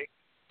 didn't they,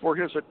 for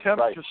his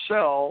attempt to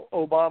sell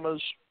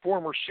Obama's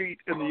former seat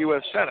in the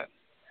U.S. Senate.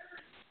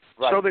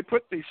 Right. So they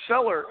put the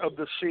seller of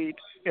the seat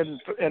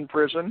in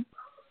prison,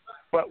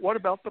 but what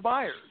about the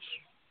buyers?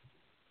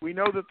 We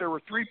know that there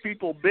were 3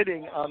 people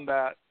bidding on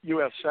that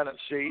U.S. Senate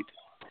seat,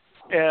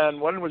 and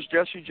one was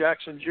Jesse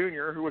Jackson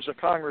Jr., who was a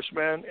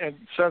congressman and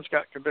since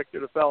got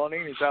convicted of felony,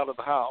 and he's out of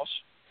the House,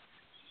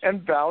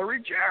 and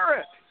Valerie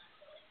Jarrett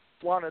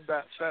wanted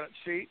that Senate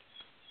seat,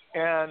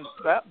 and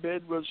that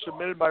bid was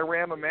submitted by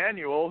Rahm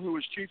Emanuel, who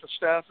was chief of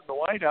staff in the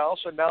White House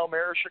and now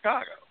mayor of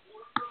Chicago.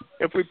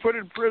 If we put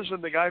in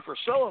prison the guy for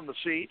selling the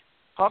seat,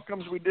 how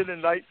comes we didn't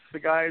indict the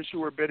guys who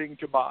were bidding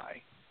to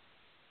buy?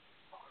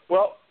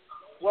 Well,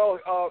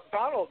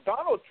 Donald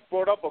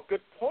brought up a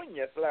good point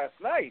last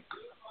night.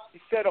 He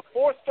said a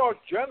 4-star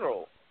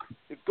general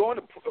is going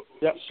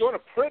to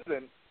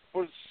prison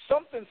for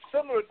something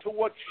similar to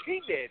what she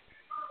did,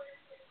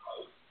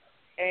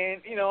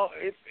 and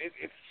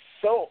it's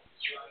so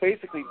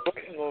basically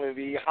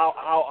blatantly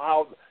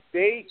how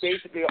they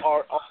basically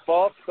are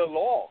above the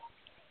law.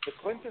 The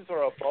Clintons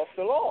are above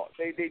the law.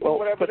 They do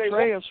whatever they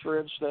want. Petraeus, for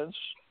instance,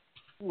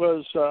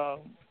 was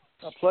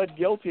pled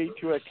guilty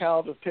to a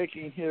count of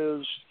taking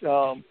his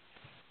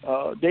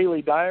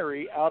daily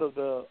diary out of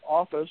the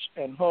office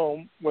and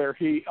home, where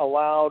he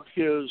allowed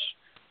his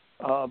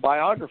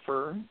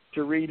biographer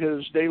to read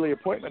his daily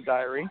appointment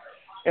diary,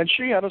 and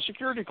she had a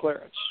security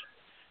clearance.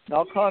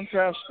 Now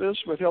contrast this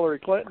with Hillary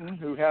Clinton,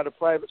 who had a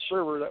private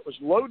server that was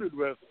loaded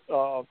with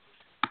top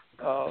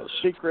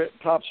secret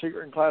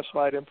and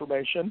classified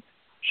information.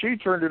 She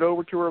turned it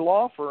over to her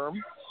law firm,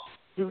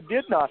 who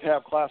did not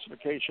have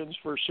classifications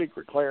for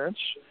secret clearance,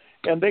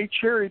 and they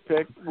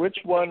cherry-picked which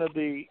one of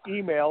the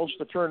emails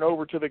to turn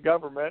over to the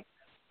government,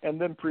 and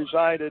then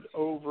presided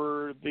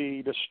over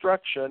the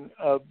destruction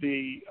of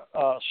the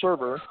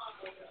server,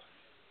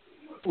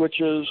 which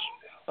is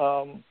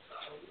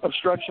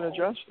obstruction of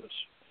justice.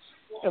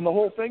 And the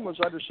whole thing was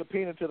under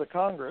subpoena to the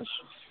Congress.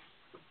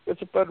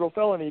 It's a federal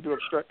felony to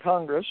obstruct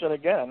Congress, and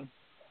again,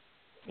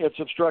 it's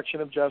obstruction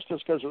of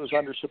justice because it was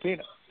under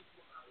subpoena.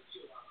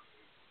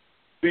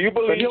 Do you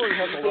believe Hillary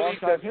has a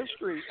long-time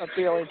history of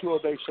failing to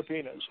obey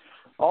subpoenas,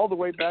 all the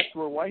way back to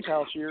her White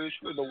House years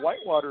with the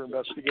Whitewater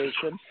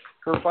investigation.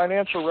 Her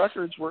financial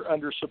records were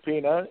under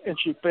subpoena, and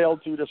she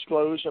failed to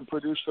disclose and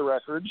produce the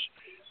records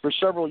for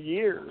several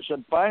years.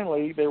 And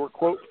finally, they were,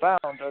 quote,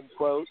 found,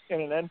 unquote,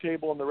 in an end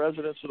table in the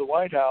residence of the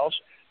White House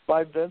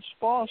by Vince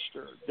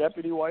Foster,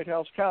 Deputy White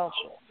House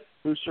Counsel,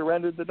 who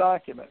surrendered the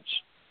documents.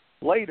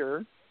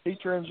 Later, he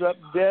turns up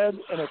dead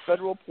in a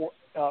federal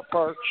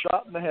park,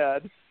 shot in the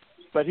head,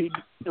 but it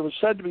was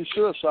said to be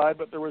suicide,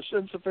 but there was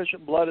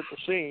insufficient blood at the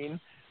scene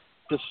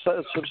to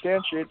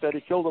substantiate that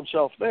he killed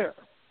himself there.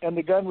 And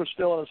the gun was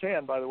still in his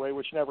hand, by the way,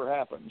 which never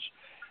happens.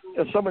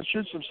 If someone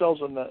shoots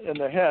themselves in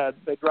the head,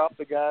 they drop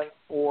the gun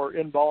or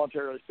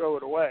involuntarily throw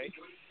it away.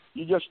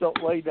 You just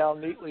don't lay down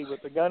neatly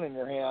with the gun in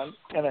your hand,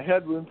 and a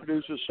head wound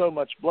produces so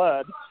much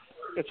blood,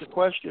 it's a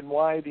question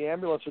why the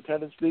ambulance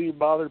attendants didn't even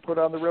bother to put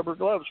on the rubber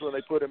gloves when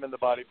they put him in the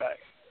body bag.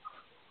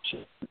 So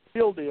the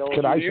real deal is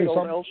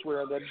killed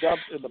elsewhere and then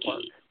dumped in the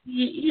park.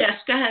 Yes,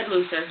 go ahead,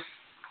 Luther.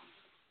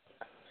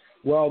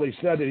 Well, they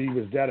said that he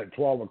was dead at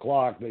 12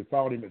 o'clock. They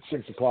found him at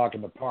 6 o'clock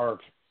in the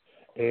park,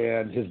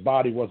 and his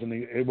body wasn't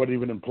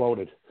even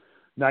imploded,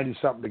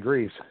 90-something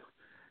degrees.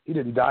 He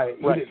didn't die.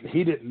 Right.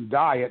 He didn't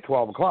die at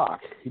 12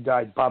 o'clock. He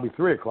died probably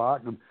 3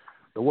 o'clock. And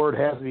the word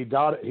has it he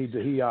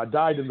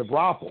died in the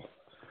brothel,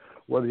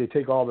 where they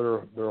take all their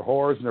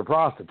whores and their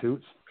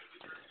prostitutes.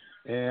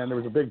 And there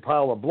was a big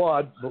pile of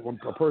blood, but when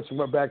a person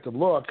went back to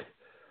look,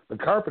 the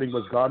carpeting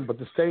was gone, but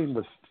the stain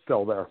was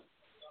still there.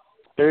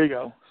 There you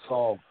go.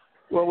 So,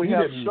 well, we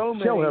have so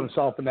many. Kill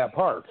himself in that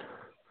park.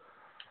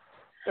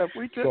 If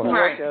we took a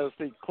look at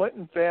the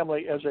Clinton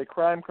family as a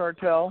crime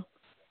cartel,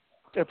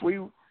 if we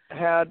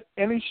had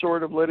any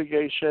sort of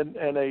litigation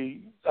and a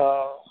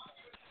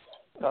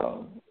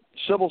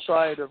civil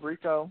side of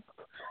RICO,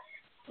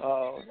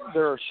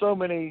 there are so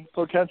many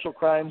potential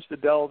crimes to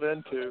delve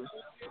into.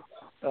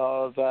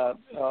 that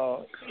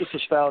it's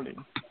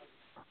astounding.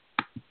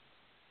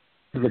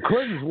 The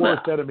Clintons'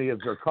 worst enemy is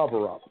their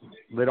cover-up.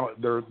 They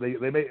don't.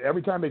 They may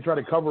every time they try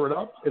to cover it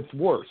up, it's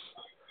worse.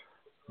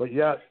 But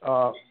yet,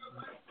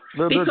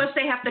 because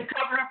they have to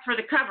cover up for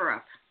the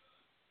cover-up.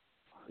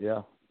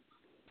 Yeah.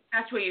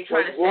 That's what you're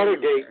trying to say.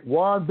 Watergate.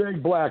 One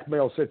big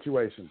blackmail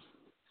situation.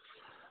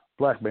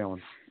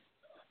 Blackmailing.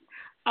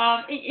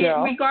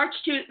 In regards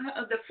to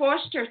the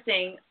Foster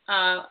thing,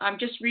 I'm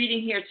just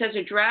reading here. It says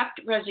a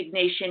draft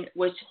resignation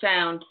was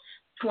found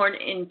torn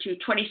into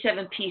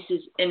 27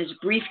 pieces in his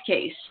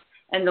briefcase,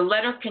 and the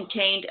letter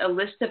contained a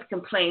list of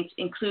complaints,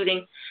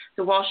 including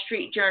the Wall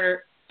Street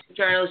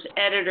Journal's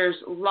editor's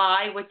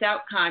lie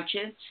without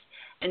conscience,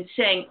 and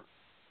saying,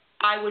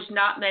 "I was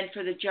not meant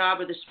for the job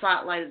or the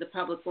spotlight of the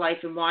public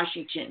life in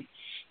Washington.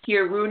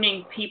 Here,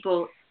 ruining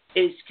people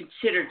is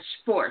considered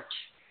sport."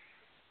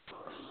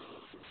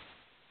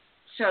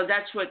 So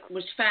that's what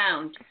was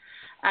found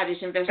at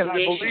his investigation.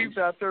 And I believe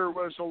that there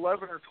was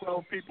 11 or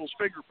 12 people's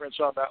fingerprints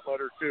on that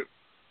letter, too.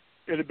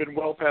 It had been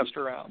well passed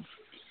around.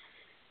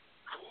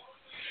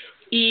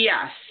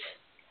 Yes.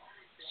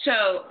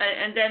 So,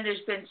 and then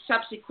there's been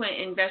subsequent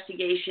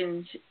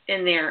investigations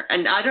in there.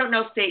 And I don't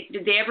know if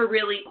did they ever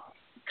really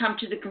come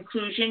to the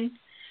conclusion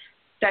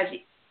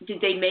did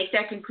they make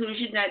that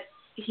conclusion that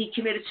he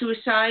committed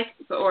suicide?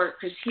 Or,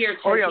 because here it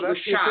says he was shot.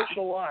 That's the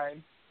official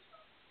line.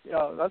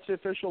 Yeah, that's the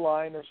official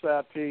line, is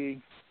that he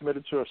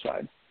committed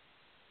suicide.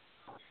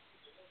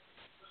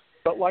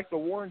 But like the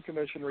Warren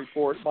Commission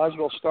report, might as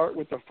well start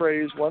with the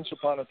phrase "once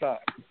upon a time."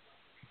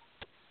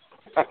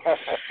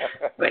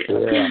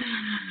 Yeah.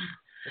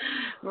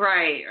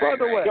 Right. By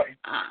the way,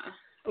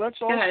 let's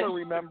go ahead. also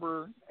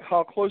remember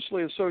how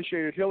closely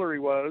associated Hillary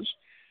was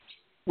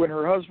when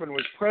her husband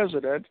was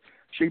president.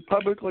 She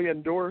publicly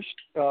endorsed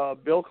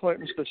Bill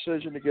Clinton's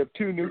decision to give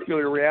 2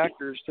 nuclear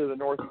reactors to the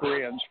North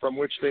Koreans from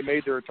which they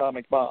made their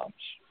atomic bombs.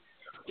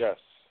 Yes.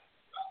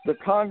 The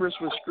Congress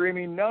was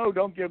screaming, "No,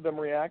 don't give them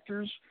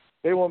reactors.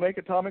 They will make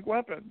atomic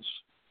weapons."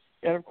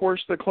 And, of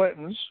course, the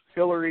Clintons,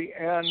 Hillary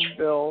and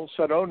Bill,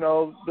 said, "Oh,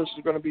 no, this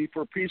is going to be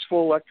for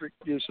peaceful electric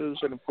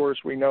uses." And, of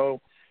course, we know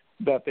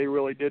that they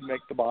really did make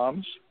the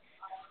bombs.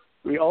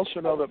 We also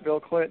know that Bill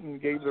Clinton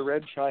gave the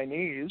Red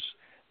Chinese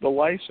the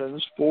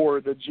license for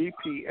the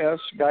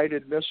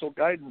GPS-guided missile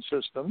guidance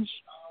systems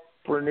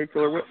for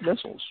nuclear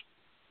missiles.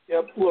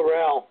 Yep,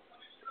 L'Oreal.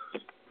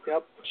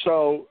 Yep.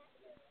 So,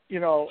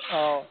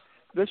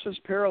 this is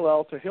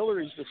parallel to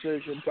Hillary's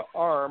decision to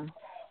arm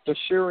the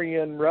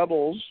Syrian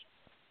rebels,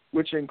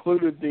 which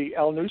included the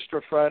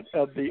al-Nusra Front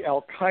of the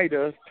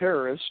al-Qaeda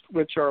terrorists,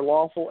 which are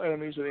lawful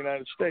enemies of the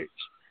United States.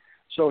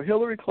 So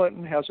Hillary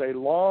Clinton has a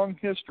long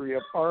history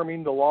of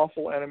arming the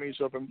lawful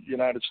enemies of the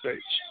United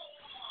States.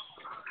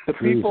 The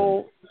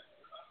people,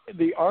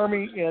 the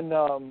army in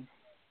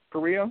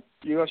Korea,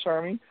 the U.S.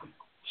 Army,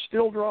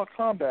 still draw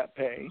combat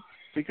pay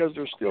because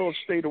there's still a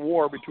state of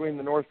war between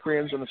the North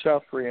Koreans and the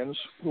South Koreans,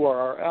 who are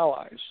our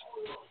allies.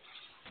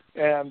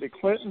 And the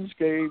Clintons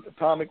gave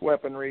atomic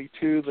weaponry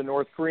to the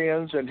North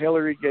Koreans, and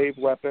Hillary gave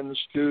weapons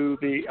to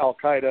the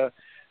al-Qaeda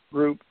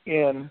group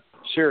in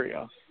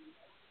Syria.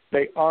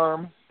 They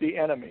arm the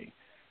enemy.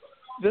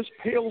 This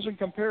pales in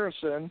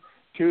comparison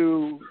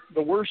to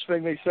the worst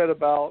thing they said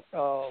about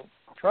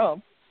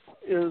Trump,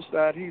 is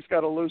that he's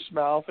got a loose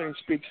mouth and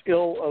he speaks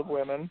ill of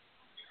women.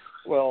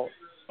 Well,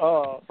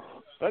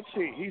 let's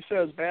see. He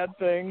says bad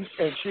things,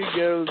 and she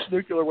gives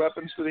nuclear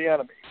weapons to the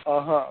enemy.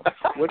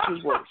 Which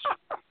is worse?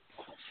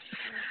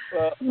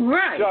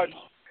 Right. Judge,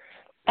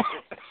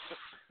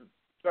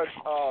 yes.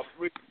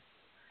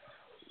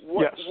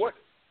 What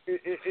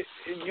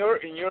in your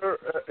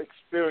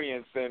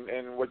experience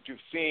and what you've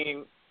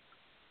seen,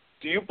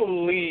 do you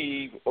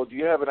believe or do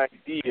you have an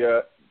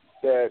idea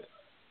that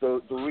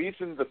the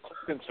reason the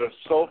Clintons are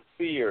so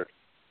feared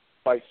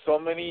by so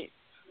many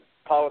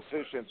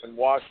politicians in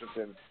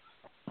Washington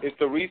is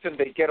the reason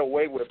they get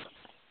away with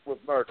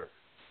murder?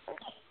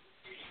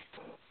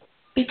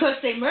 Because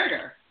they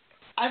murder.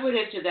 I would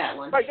answer that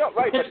one. Right, no,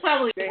 right. That's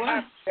probably they the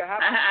have,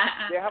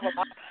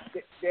 one.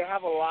 they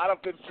have a lot of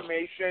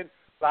information,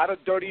 a lot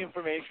of dirty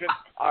information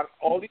on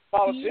all these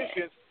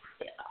politicians.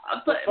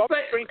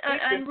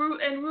 And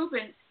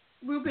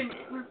Ruben,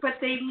 but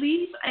they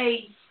leave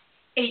a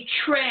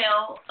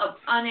trail of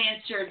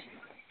unanswered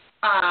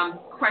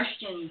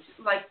questions.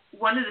 Like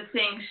one of the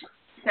things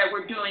that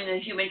we're doing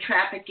in human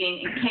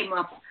trafficking and came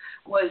up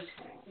was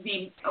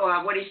the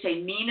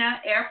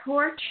Mena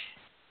Airport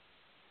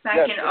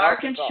back in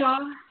Arkansas.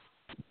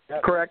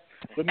 Correct.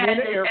 The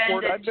Mena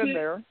Airport, and I've been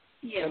there,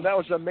 and that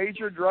was a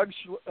major drug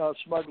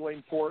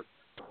smuggling port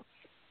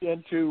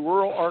into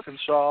rural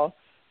Arkansas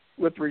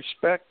with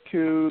respect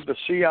to the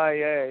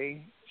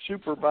CIA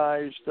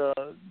supervised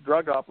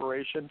drug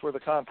operation for the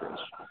Contras.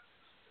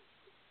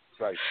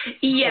 Right.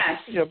 Yes.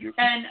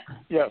 And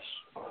yes.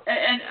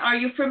 And are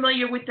you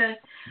familiar with the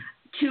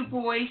 2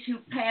 boys who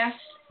passed,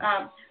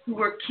 who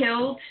were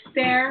killed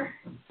there?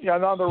 Yeah,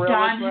 on the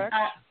railroad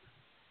track.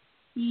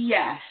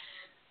 Yes.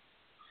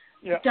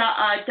 Yeah.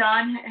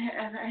 Don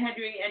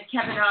Henry and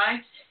Kevin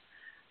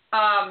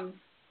Ives.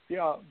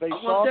 Yeah, they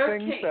Well, saw their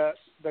things case- that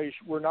they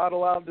were not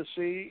allowed to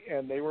see,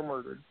 and they were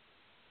murdered.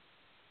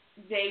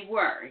 They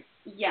were,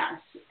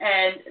 yes,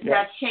 and Yes.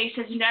 that case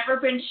has never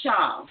been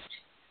solved.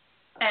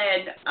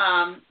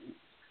 And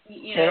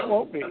you know, And it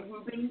won't be.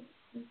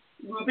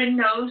 Ruben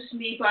knows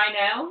me by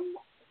now.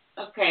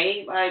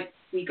 Okay,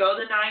 we go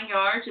the 9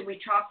 yards and we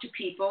talk to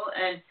people,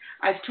 and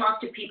I've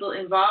talked to people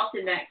involved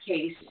in that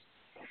case,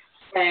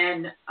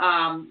 and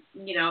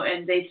you know,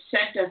 and they've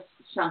sent us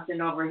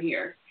something over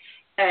here,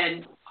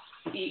 and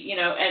you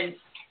know, and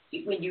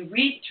when you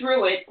read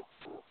through it,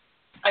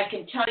 I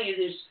can tell you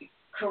there's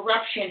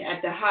corruption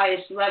at the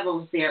highest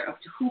levels there of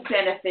who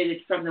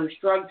benefited from those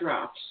drug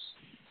drops.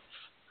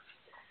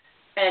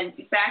 And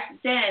back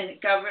then,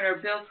 Governor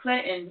Bill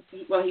Clinton,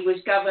 well, he was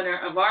governor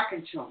of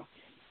Arkansas.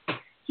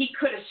 He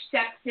could have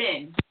stepped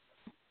in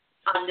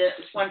on this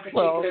one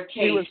particular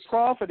case. He was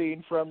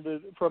profiting from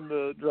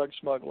the drug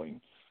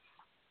smuggling.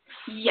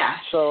 Yes.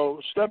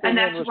 So stepping And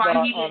in that's was why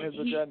not he on didn't,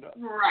 his agenda.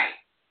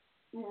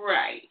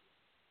 Right.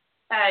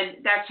 And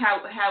that's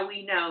how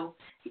we know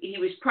he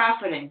was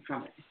profiting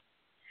from it.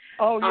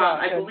 Oh, yeah.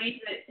 I believe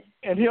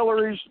that. And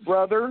Hillary's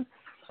brother,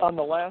 on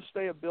the last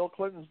day of Bill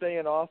Clinton's day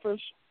in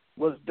office,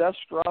 was desk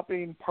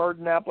dropping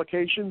pardon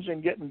applications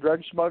and getting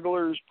drug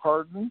smugglers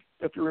pardoned,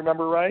 if you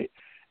remember right.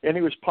 And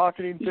he was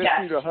pocketing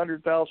 $50,000 to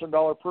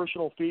 $100,000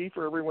 personal fee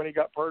for everyone he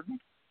got pardoned.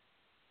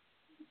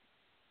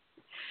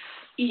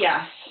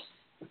 Yes.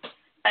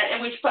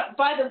 And which,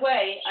 by the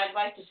way, I'd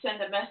like to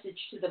send a message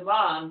to the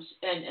moms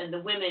and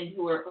the women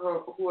who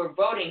are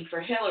voting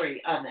for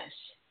Hillary on this.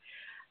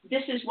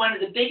 This is one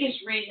of the biggest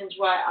reasons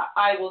why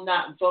I will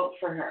not vote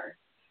for her.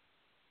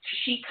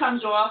 She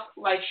comes off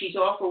like she's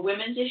all for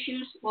women's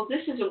issues. Well,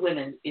 this is a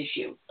women's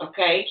issue,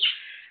 okay?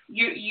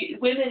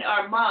 Women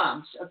are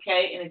moms,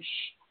 okay? And if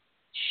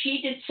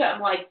she did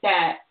something like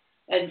that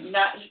and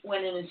not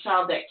went in and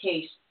solved that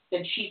case,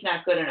 then she's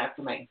not good enough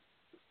for me.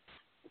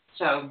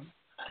 So,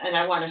 and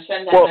I want to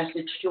send that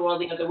message to all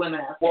the other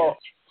women out there.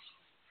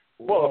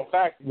 Well,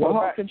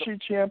 how can she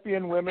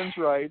champion women's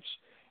rights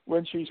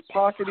when she's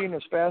pocketing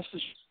as fast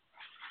as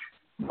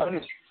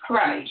money?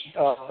 Right.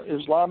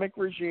 Islamic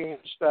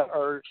regimes that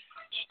are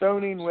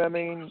stoning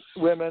women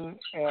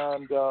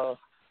and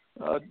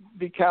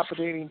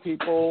decapitating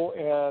people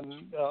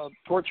and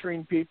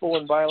torturing people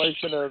in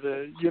violation of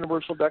the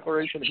Universal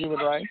Declaration of Human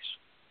Rights.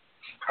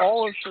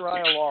 All of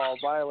Sharia law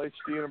violates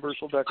the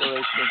Universal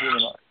Declaration of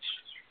Human Rights.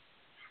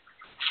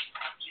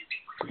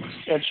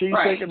 And she's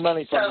taking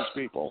money from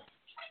these people.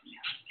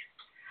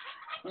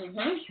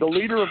 Mm-hmm. The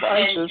leader of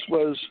ISIS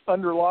was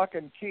under lock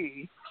and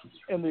key,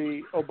 and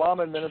the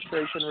Obama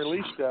administration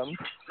released him,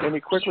 and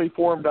he quickly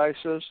formed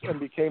ISIS and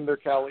became their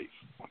caliph.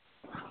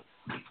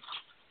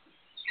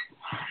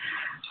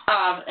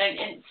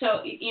 And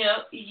so, you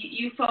know,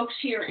 you folks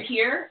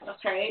here,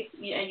 okay,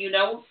 and you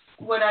know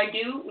what I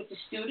do with the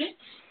students.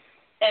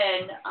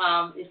 And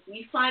if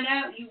we find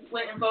out you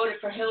went and voted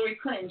for Hillary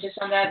Clinton just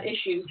on that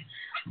issue,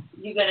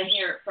 you're going to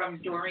hear it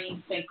from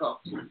Doreen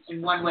Finkel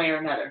in one way or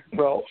another.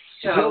 Well,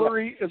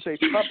 Hillary is a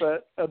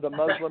puppet of the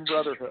Muslim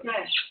Brotherhood.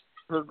 Yes.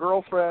 Her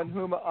girlfriend,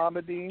 Huma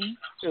Abedin,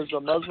 is a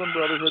Muslim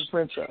Brotherhood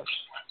princess.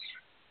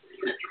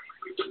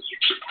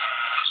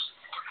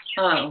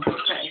 Oh,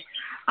 okay.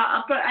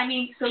 But I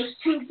mean, those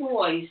two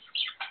boys,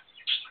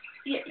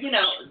 you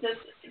know,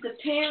 the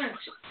parents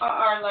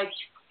are like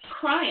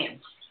crying.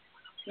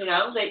 You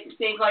know,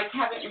 they like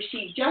haven't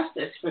received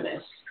justice for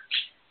this.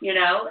 You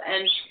know,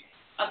 and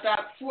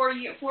about 4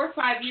 or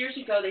 5 years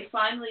ago, they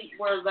finally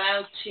were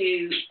allowed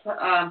to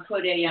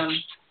put a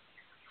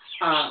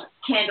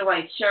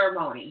candlelight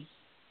ceremony.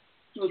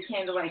 Do a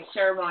candlelight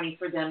ceremony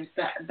for them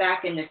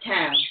back in the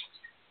town.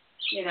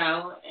 You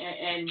know,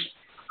 and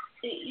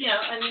you know,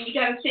 I mean, you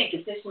got to think,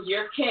 if this is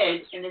your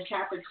kid and this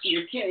happens to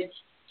your kids,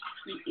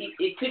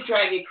 it could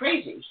drive you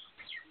crazy.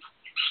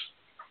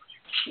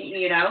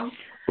 You know?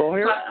 Well,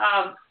 here,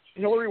 but,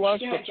 Hillary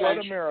wants to flood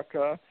Judge.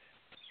 America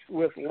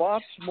with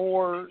lots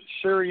more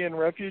Syrian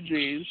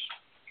refugees.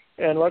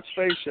 And let's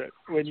face it,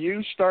 when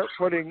you start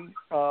putting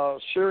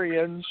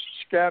Syrians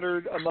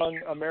scattered among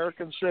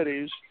American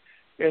cities,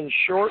 in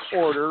short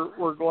order,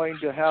 we're going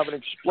to have an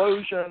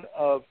explosion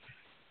of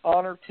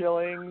honor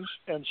killings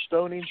and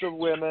stonings of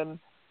women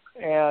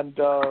and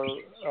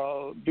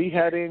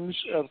beheadings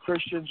of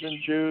Christians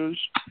and Jews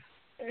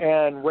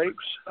and rapes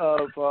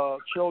of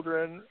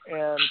children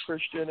and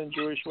Christian and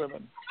Jewish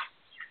women.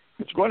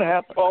 It's going to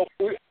happen. Well,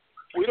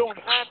 we don't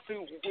have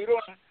to.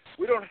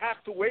 We don't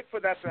have to wait for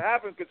that to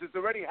happen because it's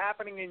already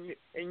happening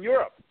in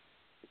Europe.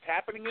 It's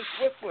happening in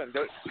Switzerland.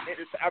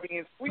 It's happening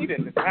in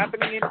Sweden. It's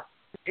happening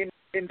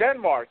in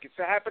Denmark. It's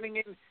happening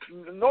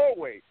in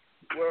Norway.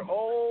 Where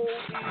all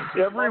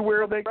these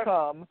everywhere they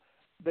come,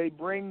 they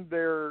bring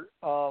their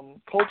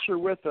culture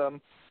with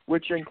them,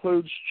 which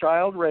includes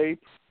child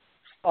rape,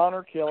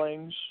 honor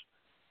killings,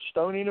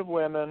 stoning of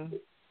women.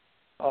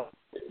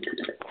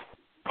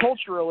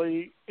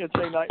 Culturally, it's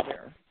a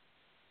nightmare.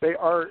 They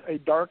are a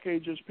Dark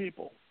Ages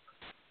people.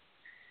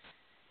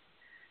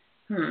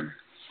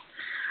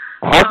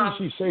 How can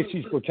she say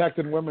she's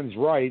protecting women's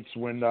rights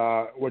when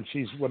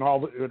it's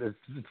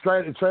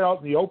right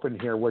out in the open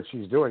here what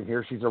she's doing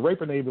here? She's a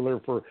rape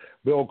enabler for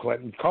Bill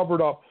Clinton,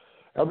 covered up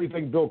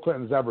everything Bill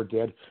Clinton's ever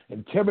did,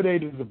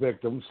 intimidated the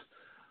victims,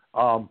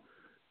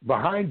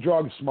 behind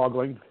drug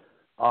smuggling,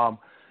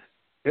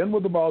 in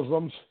with the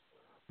Muslims.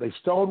 They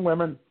stone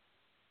women,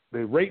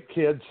 they rape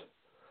kids,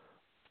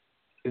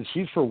 and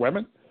she's for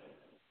women.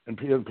 And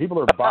people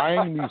are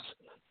buying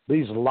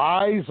these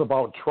lies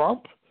about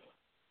Trump.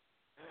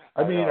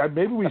 I mean,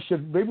 maybe we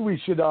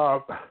should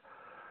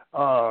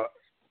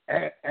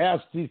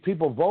ask these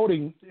people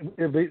voting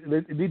if they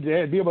need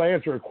to be able to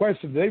answer a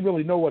question. Do they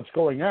really know what's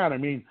going on? I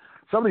mean,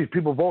 some of these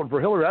people voting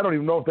for Hillary, I don't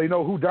even know if they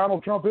know who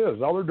Donald Trump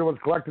is. All they're doing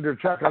is collecting their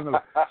check on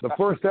the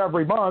first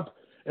every month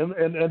and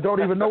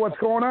don't even know what's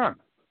going on.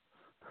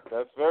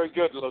 That's very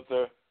good,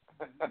 Luther.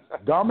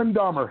 Dumb and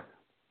dumber.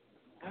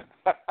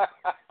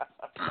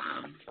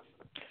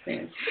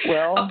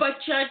 Well, but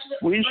Judge,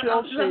 we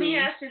shall see. Let me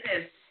ask you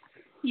this.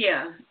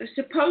 Yeah,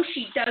 suppose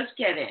she does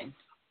get in.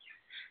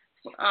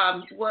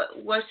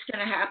 What's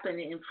going to happen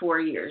in 4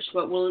 years?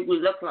 What will we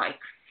look like?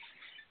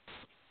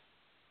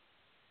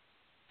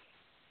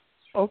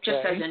 Okay.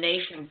 Just as a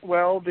nation.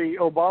 Well, the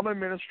Obama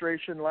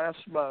administration last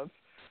month,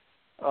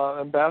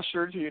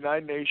 ambassador to the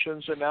United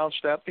Nations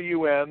announced at the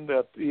UN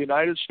that the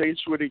United States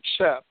would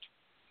accept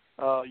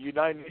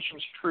United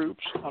Nations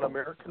troops on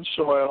American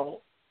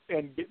soil,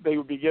 and they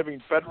would be giving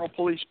federal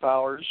police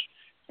powers,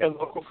 and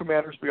local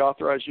commanders be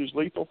authorized to use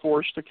lethal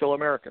force to kill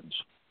Americans.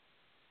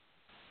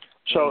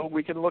 So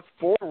we can look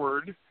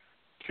forward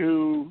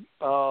to,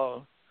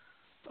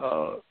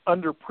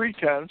 under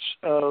pretense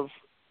of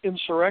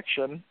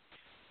insurrection,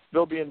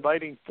 they'll be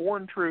inviting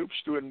foreign troops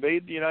to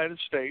invade the United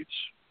States.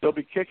 They'll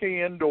be kicking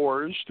in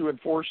doors to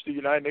enforce the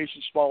United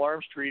Nations Small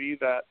Arms Treaty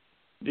that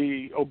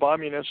the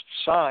Obamianists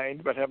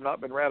signed but have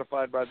not been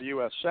ratified by the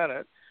U.S.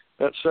 Senate,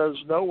 that says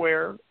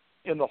nowhere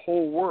in the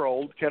whole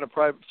world can a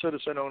private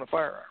citizen own a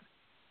firearm.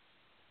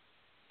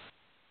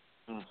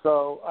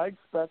 So I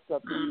expect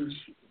that these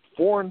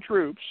foreign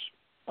troops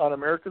on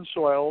American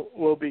soil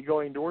will be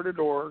going door to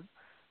door,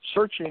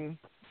 searching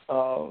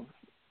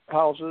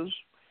houses,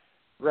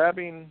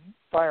 grabbing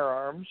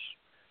firearms,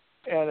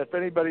 and if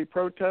anybody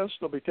protests,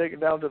 they'll be taken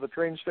down to the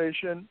train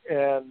station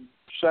and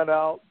sent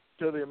out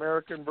to the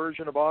American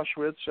version of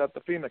Auschwitz at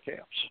the FEMA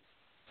camps.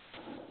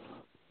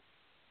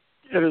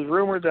 It is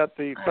rumored that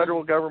the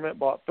federal government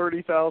bought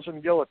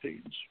 30,000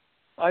 guillotines.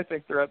 I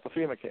think they're at the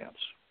FEMA camps.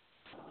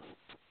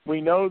 We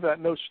know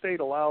that no state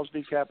allows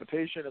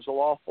decapitation as a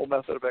lawful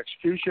method of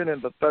execution, and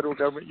the federal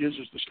government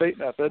uses the state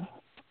method.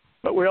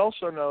 But we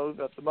also know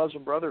that the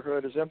Muslim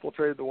Brotherhood has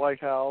infiltrated the White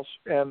House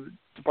and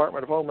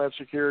Department of Homeland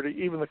Security,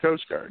 even the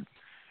Coast Guard,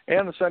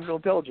 and the Central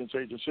Intelligence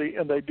Agency,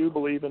 and they do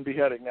believe in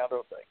beheading now,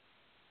 don't they?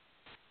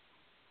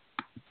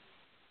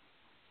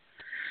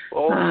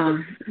 Well,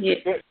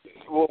 we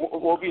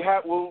will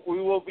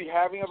be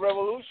having a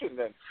revolution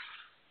then.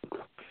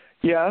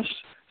 Yes,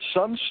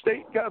 some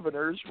state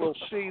governors will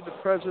see the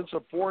presence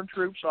of foreign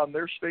troops on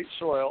their state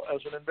soil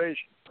as an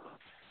invasion.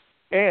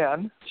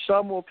 And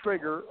some will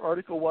trigger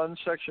Article 1,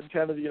 Section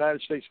 10 of the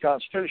United States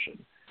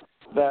Constitution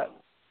that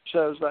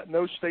says that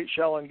no state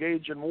shall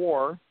engage in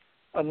war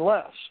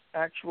unless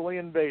actually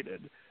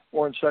invaded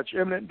or in such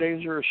imminent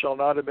danger as shall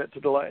not admit to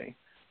delay.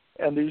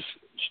 And these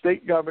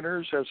state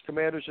governors, as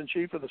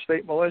commanders-in-chief of the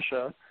state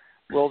militia,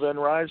 will then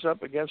rise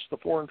up against the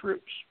foreign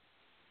troops.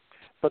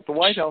 But the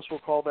White House will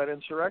call that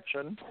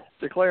insurrection,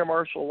 declare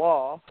martial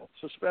law,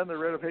 suspend the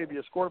writ of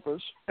habeas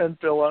corpus, and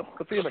fill up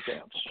the FEMA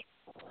camps.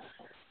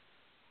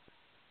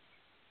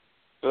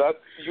 So that,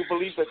 you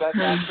believe that that's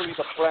actually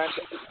the plan?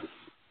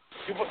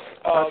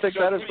 I think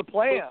that is the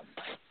plan.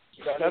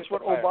 That's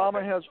what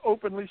Obama has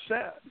openly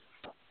said.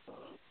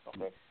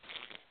 Okay.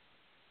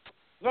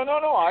 No.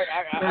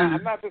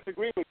 I'm not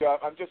disagreeing with you.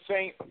 I'm just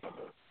saying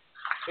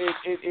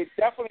it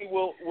definitely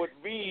would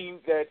mean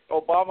that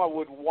Obama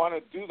would want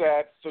to do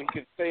that so he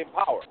can stay in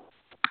power.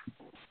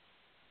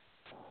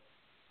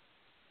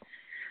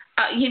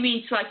 He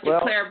means like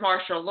declare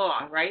martial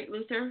law, right,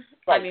 Luther?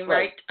 Right,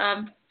 right,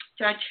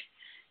 Judge?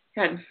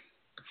 Go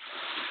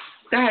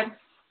ahead.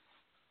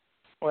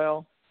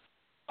 Well,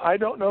 I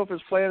don't know if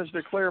his plan is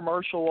to declare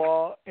martial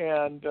law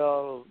and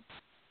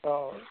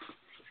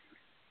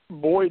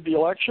void the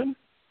election.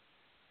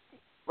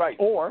 Right.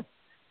 Or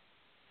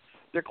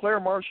declare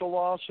martial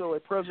law so a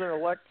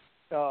president-elect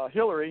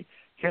Hillary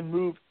can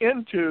move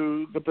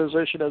into the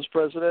position as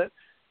president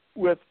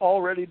with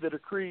already the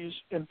decrees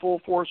in full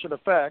force and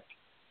effect,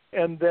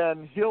 and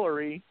then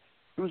Hillary,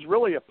 who's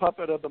really a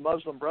puppet of the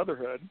Muslim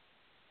Brotherhood,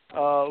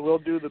 will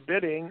do the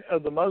bidding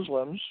of the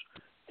Muslims.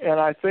 And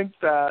I think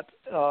that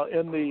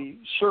in the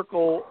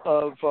circle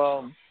of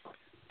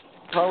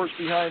powers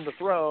behind the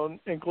throne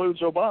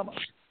includes Obama.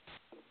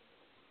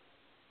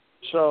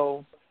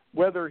 So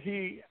whether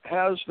he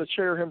has the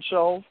chair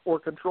himself or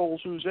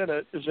controls who's in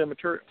it is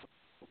immaterial.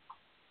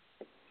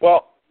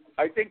 Well,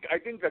 I think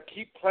the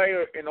key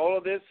player in all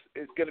of this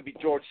is going to be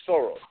George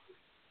Soros.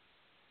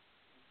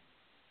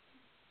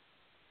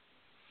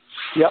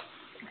 Yep.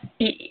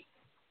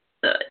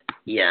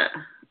 Yeah.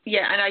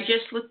 Yeah, and I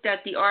just looked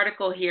at the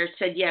article here. It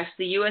said, yes,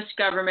 the U.S.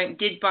 government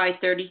did buy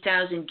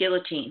 30,000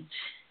 guillotines.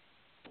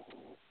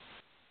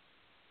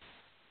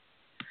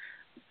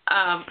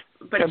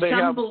 But and they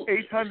have some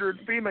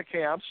 800 FEMA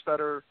camps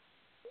that are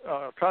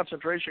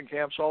concentration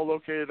camps all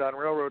located on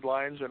railroad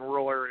lines in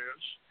rural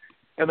areas.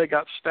 And they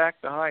got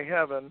stacked to high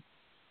heaven,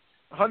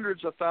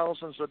 hundreds of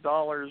thousands of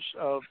dollars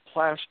of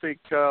plastic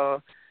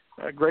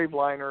grave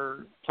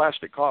liner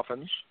plastic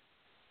coffins.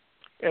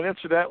 And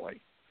incidentally,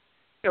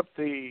 if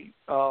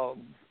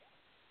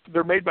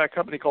they're made by a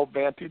company called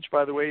Vantage,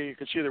 by the way, you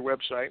can see their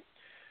website.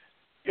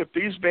 If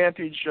these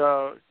Vantage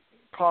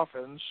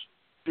coffins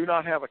do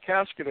not have a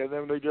casket in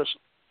them, they just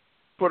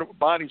put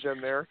bodies in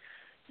there,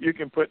 you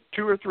can put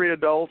 2 or 3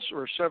 adults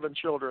or 7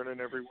 children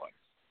in every one.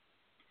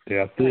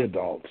 Yeah, 3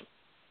 adults.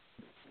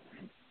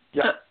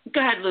 Yeah. Go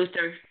ahead,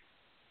 Luther.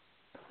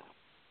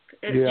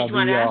 Yeah, Did you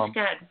want to ask?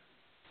 Go ahead.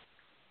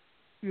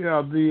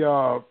 Yeah,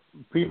 the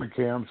FEMA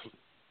camps,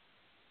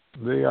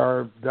 they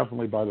are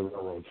definitely by the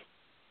railroads.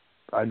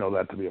 I know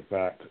that to be a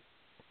fact.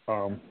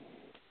 Sad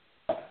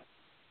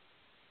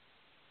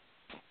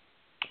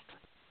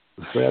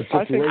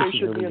I think they situation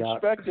should be here we got.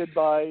 inspected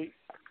by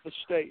the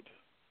state.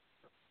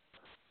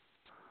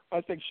 I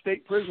think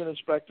state prison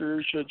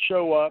inspectors should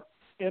show up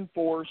in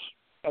force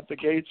at the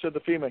gates of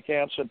the FEMA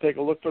camps and take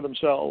a look for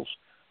themselves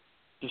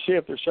to see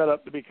if they're set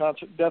up to be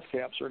constant death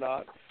camps or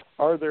not.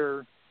 Are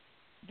there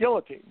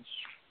guillotines?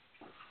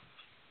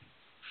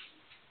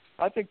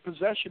 I think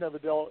possession of a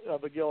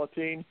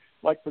guillotine,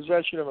 like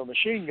possession of a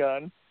machine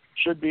gun,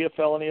 should be a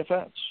felony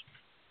offense.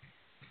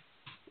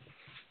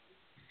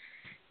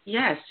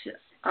 Yes, it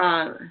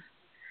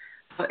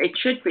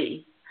should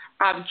be.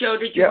 Joe,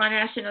 did you want to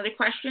ask another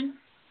question?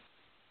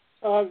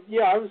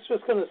 Yeah, I was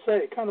just going to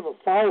say, kind of a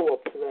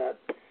follow-up to that.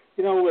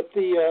 You know, with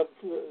the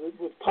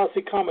with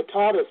posse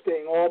comitatus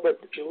being all but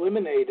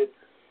eliminated,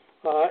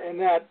 and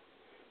that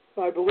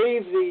I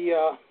believe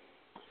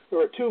there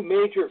are 2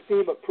 major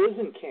FEMA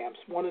prison camps,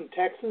 one in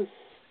Texas.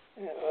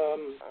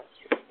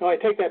 No, I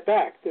take that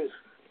back. There's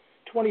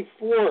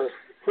 24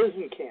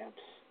 prison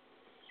camps,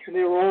 and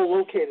they were all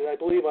located, I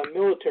believe, on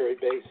military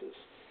bases.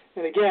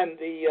 And again,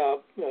 the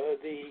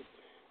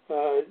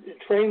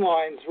train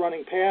lines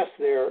running past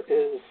there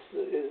is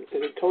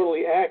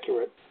totally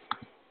accurate.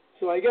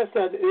 So I guess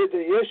that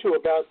the issue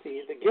about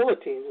the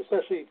guillotines,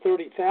 especially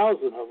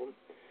 30,000 of them,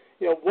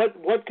 you know,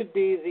 what could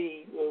be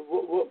the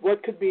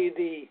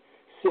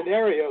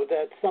scenario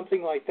that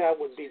something like that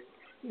would be,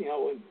 you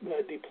know,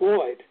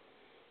 deployed?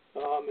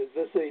 Is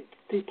this a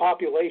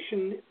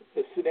depopulation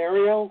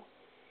scenario?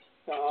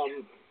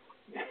 You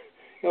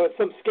know, it's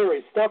some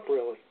scary stuff,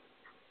 really.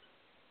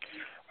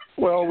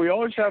 Well, we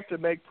always have to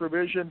make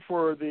provision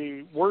for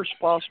the worst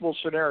possible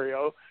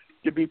scenario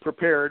to be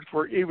prepared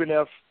for, even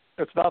if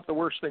it's not the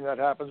worst thing that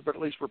happens, but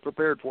at least we're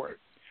prepared for it.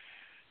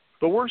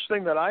 The worst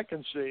thing that I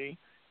can see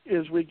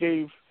is we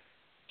gave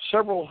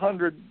several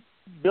 $100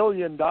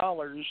 billion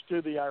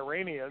to the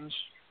Iranians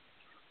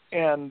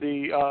and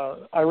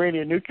the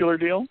Iranian nuclear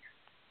deal,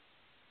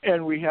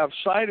 and we have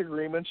side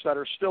agreements that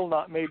are still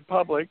not made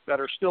public, that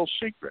are still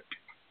secret.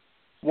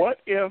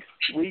 What if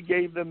we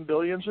gave them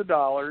billions of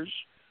dollars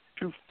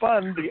to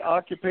fund the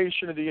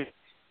occupation of the...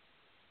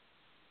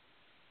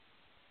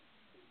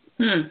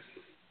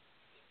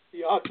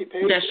 The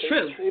occupation. That's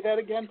true. Say that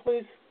again,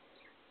 please.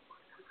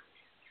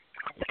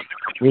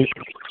 Okay,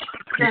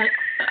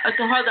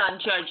 hold on,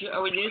 Judge.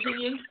 Are we losing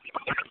you?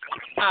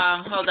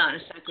 Hold on a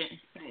second.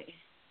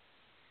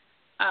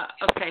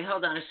 Okay,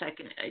 hold on a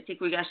second. I think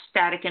we got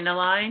static in the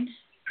line.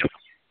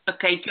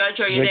 Okay, Judge,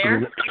 are you there?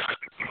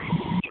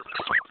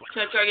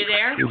 Judge, are you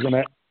there?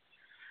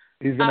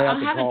 He's gonna have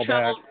to call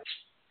trouble. back.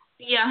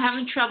 Yeah, I'm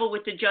having trouble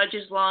with the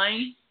judge's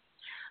line.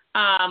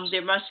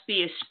 There must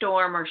be a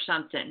storm or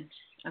something.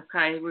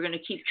 Okay, we're going to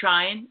keep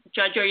trying.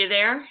 Judge, are you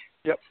there?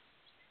 Yep,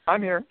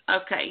 I'm here.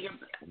 Okay,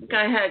 go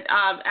ahead.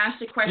 Ask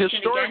the question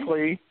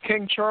Historically, again.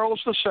 King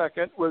Charles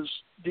II was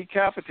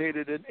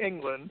decapitated in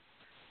England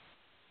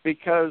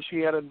because he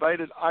had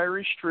invited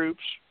Irish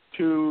troops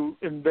to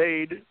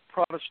invade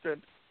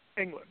Protestant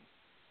England.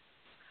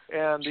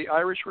 And the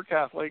Irish were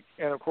Catholic,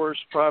 and of course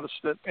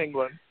Protestant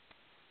England.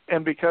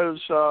 And because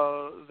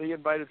they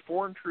invited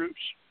foreign troops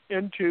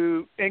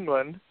into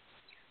England,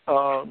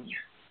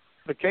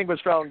 the king was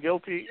found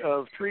guilty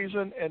of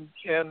treason and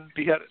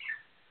beheaded.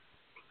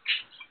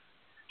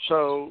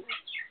 So,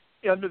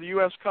 under the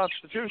U.S.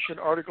 Constitution,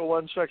 Article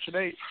 1, Section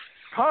 8,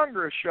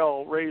 Congress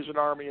shall raise an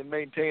army and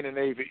maintain a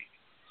navy.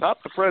 Not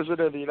the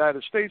President of the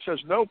United States has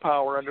no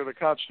power under the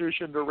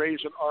Constitution to raise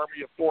an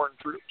army of foreign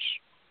troops.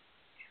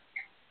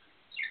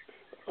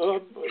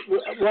 Well,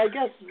 I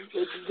guess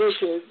there's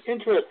an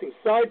interesting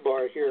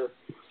sidebar here.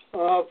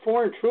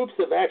 Foreign troops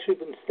have actually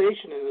been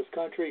stationed in this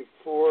country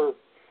for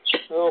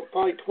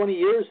probably 20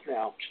 years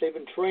now. They've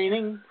been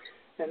training,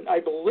 and I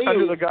believe...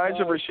 Under the guise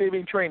of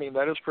receiving training,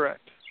 that is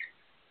correct.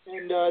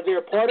 And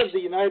they're part of the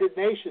United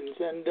Nations,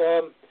 and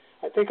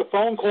I think a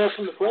phone call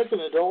from the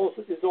President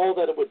is all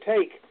that it would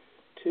take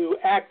to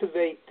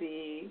activate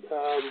the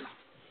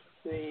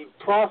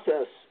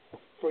process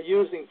for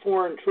using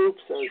foreign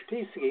troops as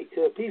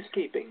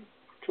peacekeeping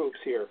troops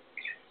here,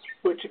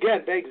 which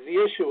again begs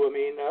the issue. I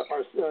mean,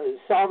 our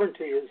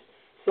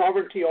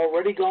sovereignty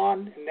already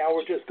gone, and now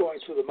we're just going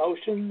through the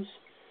motions,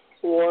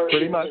 or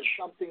Pretty is much. there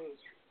something?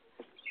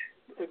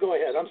 Go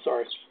ahead. I'm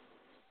sorry.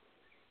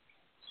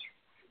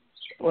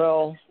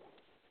 Well,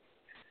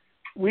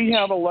 we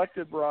have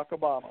elected Barack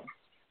Obama.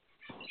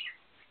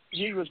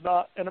 He was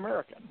not an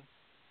American.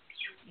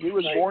 He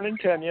was born in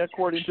Kenya,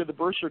 according to the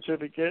birth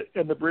certificate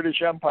in the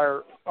British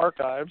Empire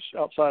archives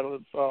outside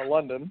of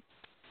London.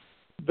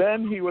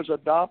 Then he was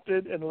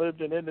adopted and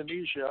lived in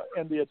Indonesia,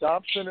 and the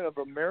adoption of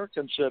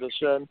American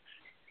citizen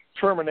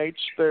terminates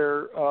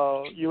their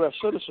U.S.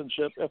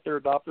 citizenship if they're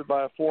adopted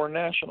by a foreign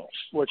national,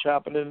 which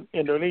happened in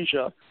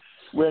Indonesia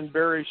when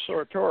Barry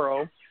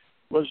Soetoro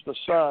was the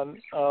son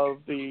of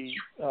the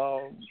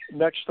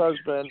next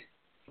husband,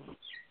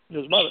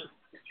 his mother.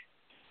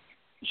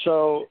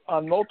 So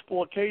on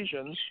multiple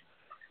occasions,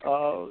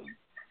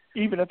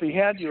 even if he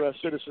had U.S.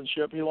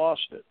 citizenship, he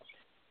lost it.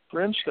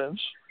 For instance,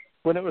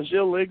 when it was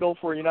illegal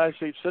for a United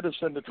States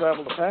citizen to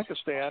travel to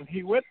Pakistan,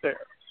 he went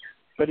there,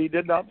 but he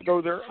did not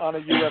go there on a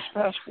U.S.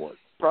 passport,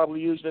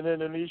 probably used an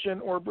Indonesian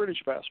or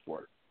British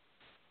passport.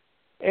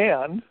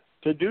 And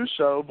to do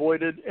so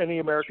voided any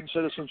American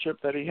citizenship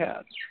that he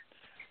had.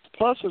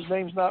 Plus, his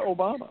name's not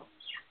Obama.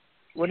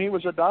 When he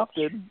was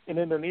adopted in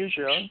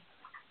Indonesia,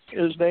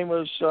 his name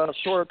was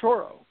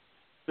Soetoro.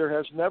 There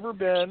has never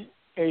been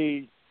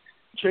a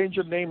change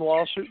of name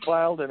lawsuit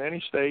filed in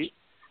any state.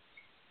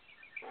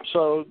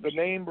 So the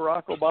name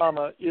Barack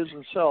Obama is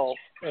himself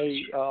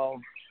a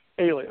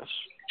alias.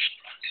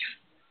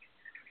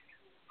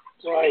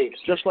 Right.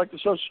 Just like the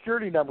Social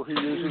Security number he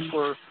uses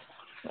for,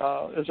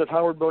 is it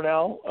Howard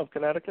Bonnell of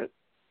Connecticut?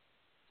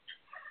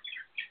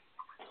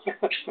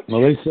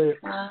 Well, they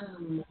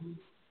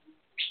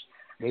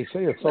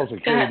say his Social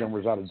Security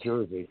number's out of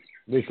Jersey.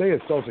 They say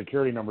his Social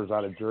Security number's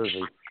out of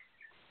Jersey.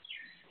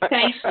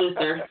 Thanks,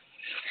 Luther.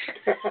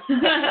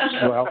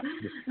 Well,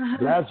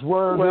 that's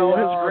where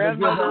his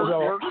grandmother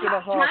worked in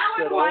a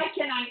hospital,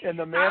 and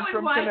the man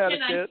from can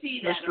Connecticut,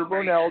 Mr.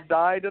 Bonnell,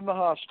 died in the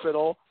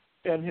hospital,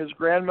 and his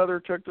grandmother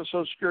took the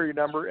Social Security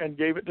number and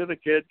gave it to the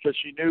kid because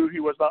she knew he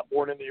was not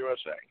born in the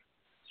USA.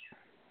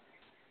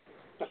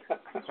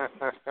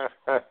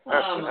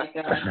 Oh my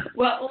God!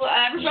 Well,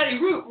 everybody,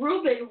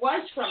 Ruben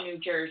was from New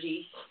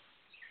Jersey,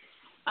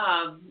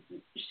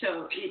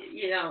 so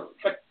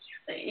but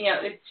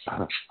it's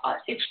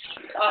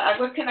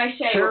what can I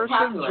say?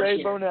 Harrison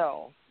J.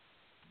 Bonnell.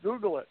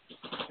 Google it.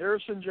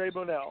 Harrison J.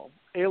 Bonnell,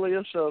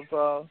 alias of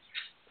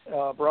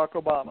Barack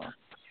Obama.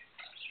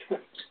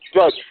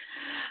 Judge,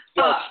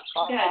 I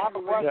have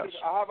a question.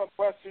 Yes. I have a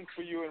question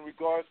for you in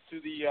regards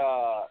to the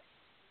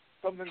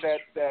something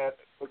that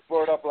was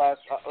brought up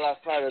last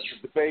night at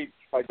the debate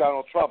by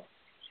Donald Trump.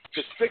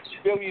 The $6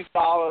 billion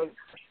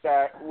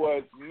that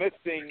was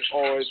missing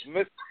or is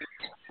missing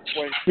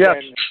when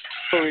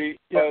Hillary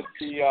was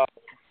the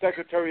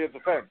Secretary of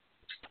Defense.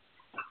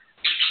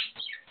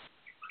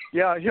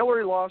 Yeah,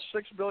 Hillary lost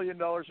 $6 billion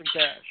in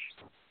cash.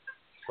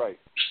 Right.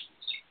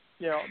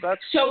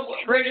 That's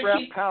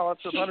shrink-wrapped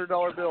pallets of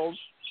 $100 bills.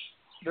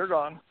 They're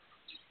gone.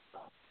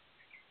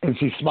 And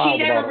she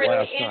smiled about it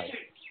last night.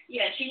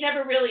 Yeah, she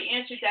never really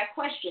answered that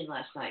question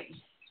last night.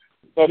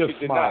 No, Just she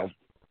did smiled. not.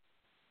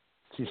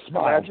 She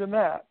smiled. Imagine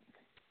that.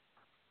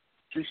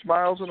 She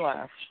smiles and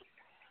laughs.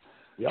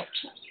 Yep.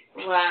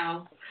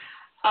 Wow.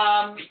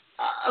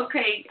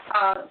 Okay,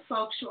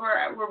 folks,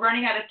 we're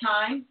running out of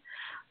time.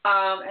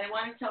 And I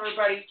want to tell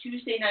everybody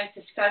Tuesday night's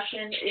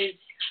discussion is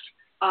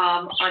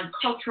on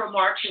cultural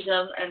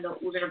Marxism, and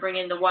we're going to bring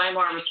in the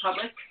Weimar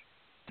Republic.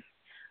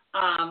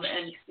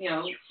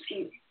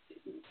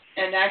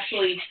 And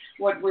actually,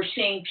 what we're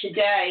seeing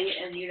today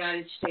in the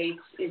United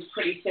States is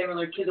pretty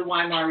similar to the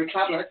Weimar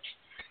Republic.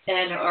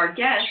 And our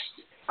guest,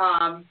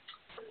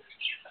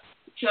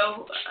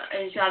 Joe,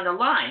 is on the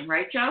line,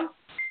 right, Joe?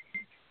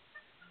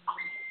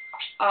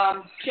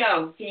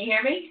 Joe, can you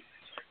hear me?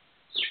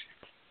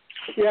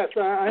 Yes,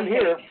 I'm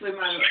here.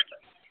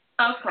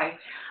 Okay.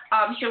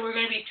 So we're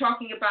going to be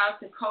talking about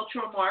the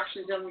cultural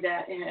Marxism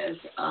that has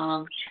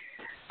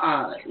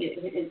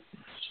it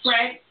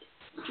spread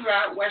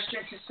throughout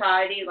Western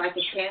society like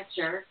a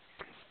cancer,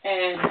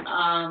 and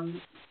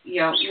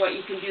what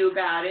you can do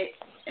about it,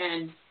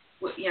 and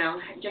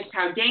just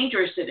how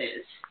dangerous it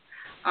is.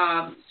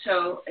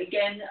 So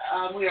again,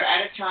 we are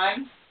out of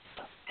time.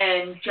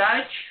 And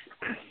Judge,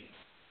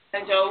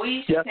 as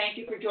always, thank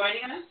you for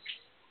joining us.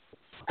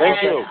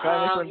 Thank you.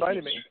 Kindly for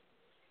inviting me.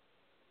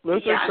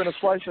 Luther, it's been a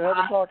slice of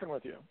heaven talking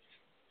with you.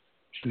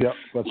 Yep.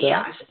 What's that?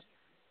 Yes.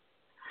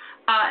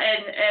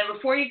 And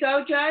before you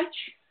go,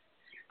 Judge,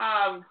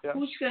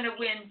 who's going to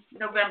win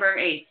November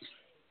 8th?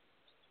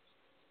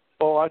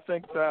 Well, I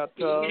think that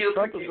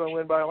Trump is going to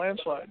win by a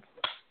landslide.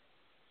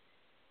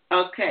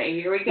 Okay,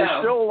 here we go.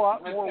 There's still a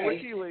lot more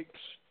WikiLeaks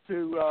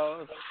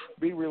to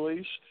be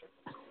released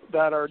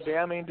that are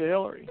damning to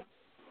Hillary.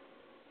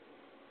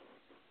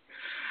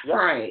 Yep.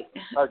 Right.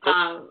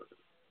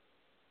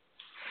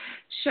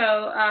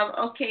 So,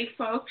 okay,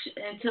 folks,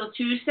 until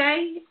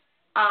Tuesday,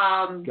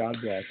 God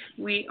bless.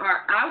 we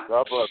are out.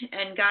 God bless.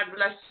 And God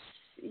bless.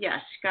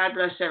 Yes, God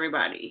bless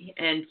everybody.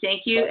 And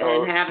thank you,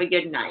 and have a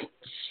good night.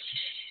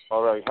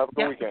 All right. Have a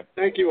good weekend.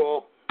 Thank you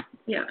all.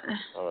 Yeah.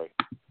 All right.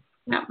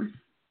 Yeah.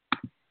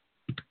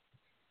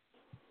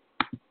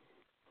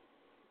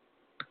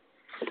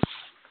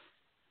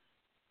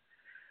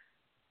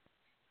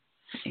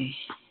 Okay.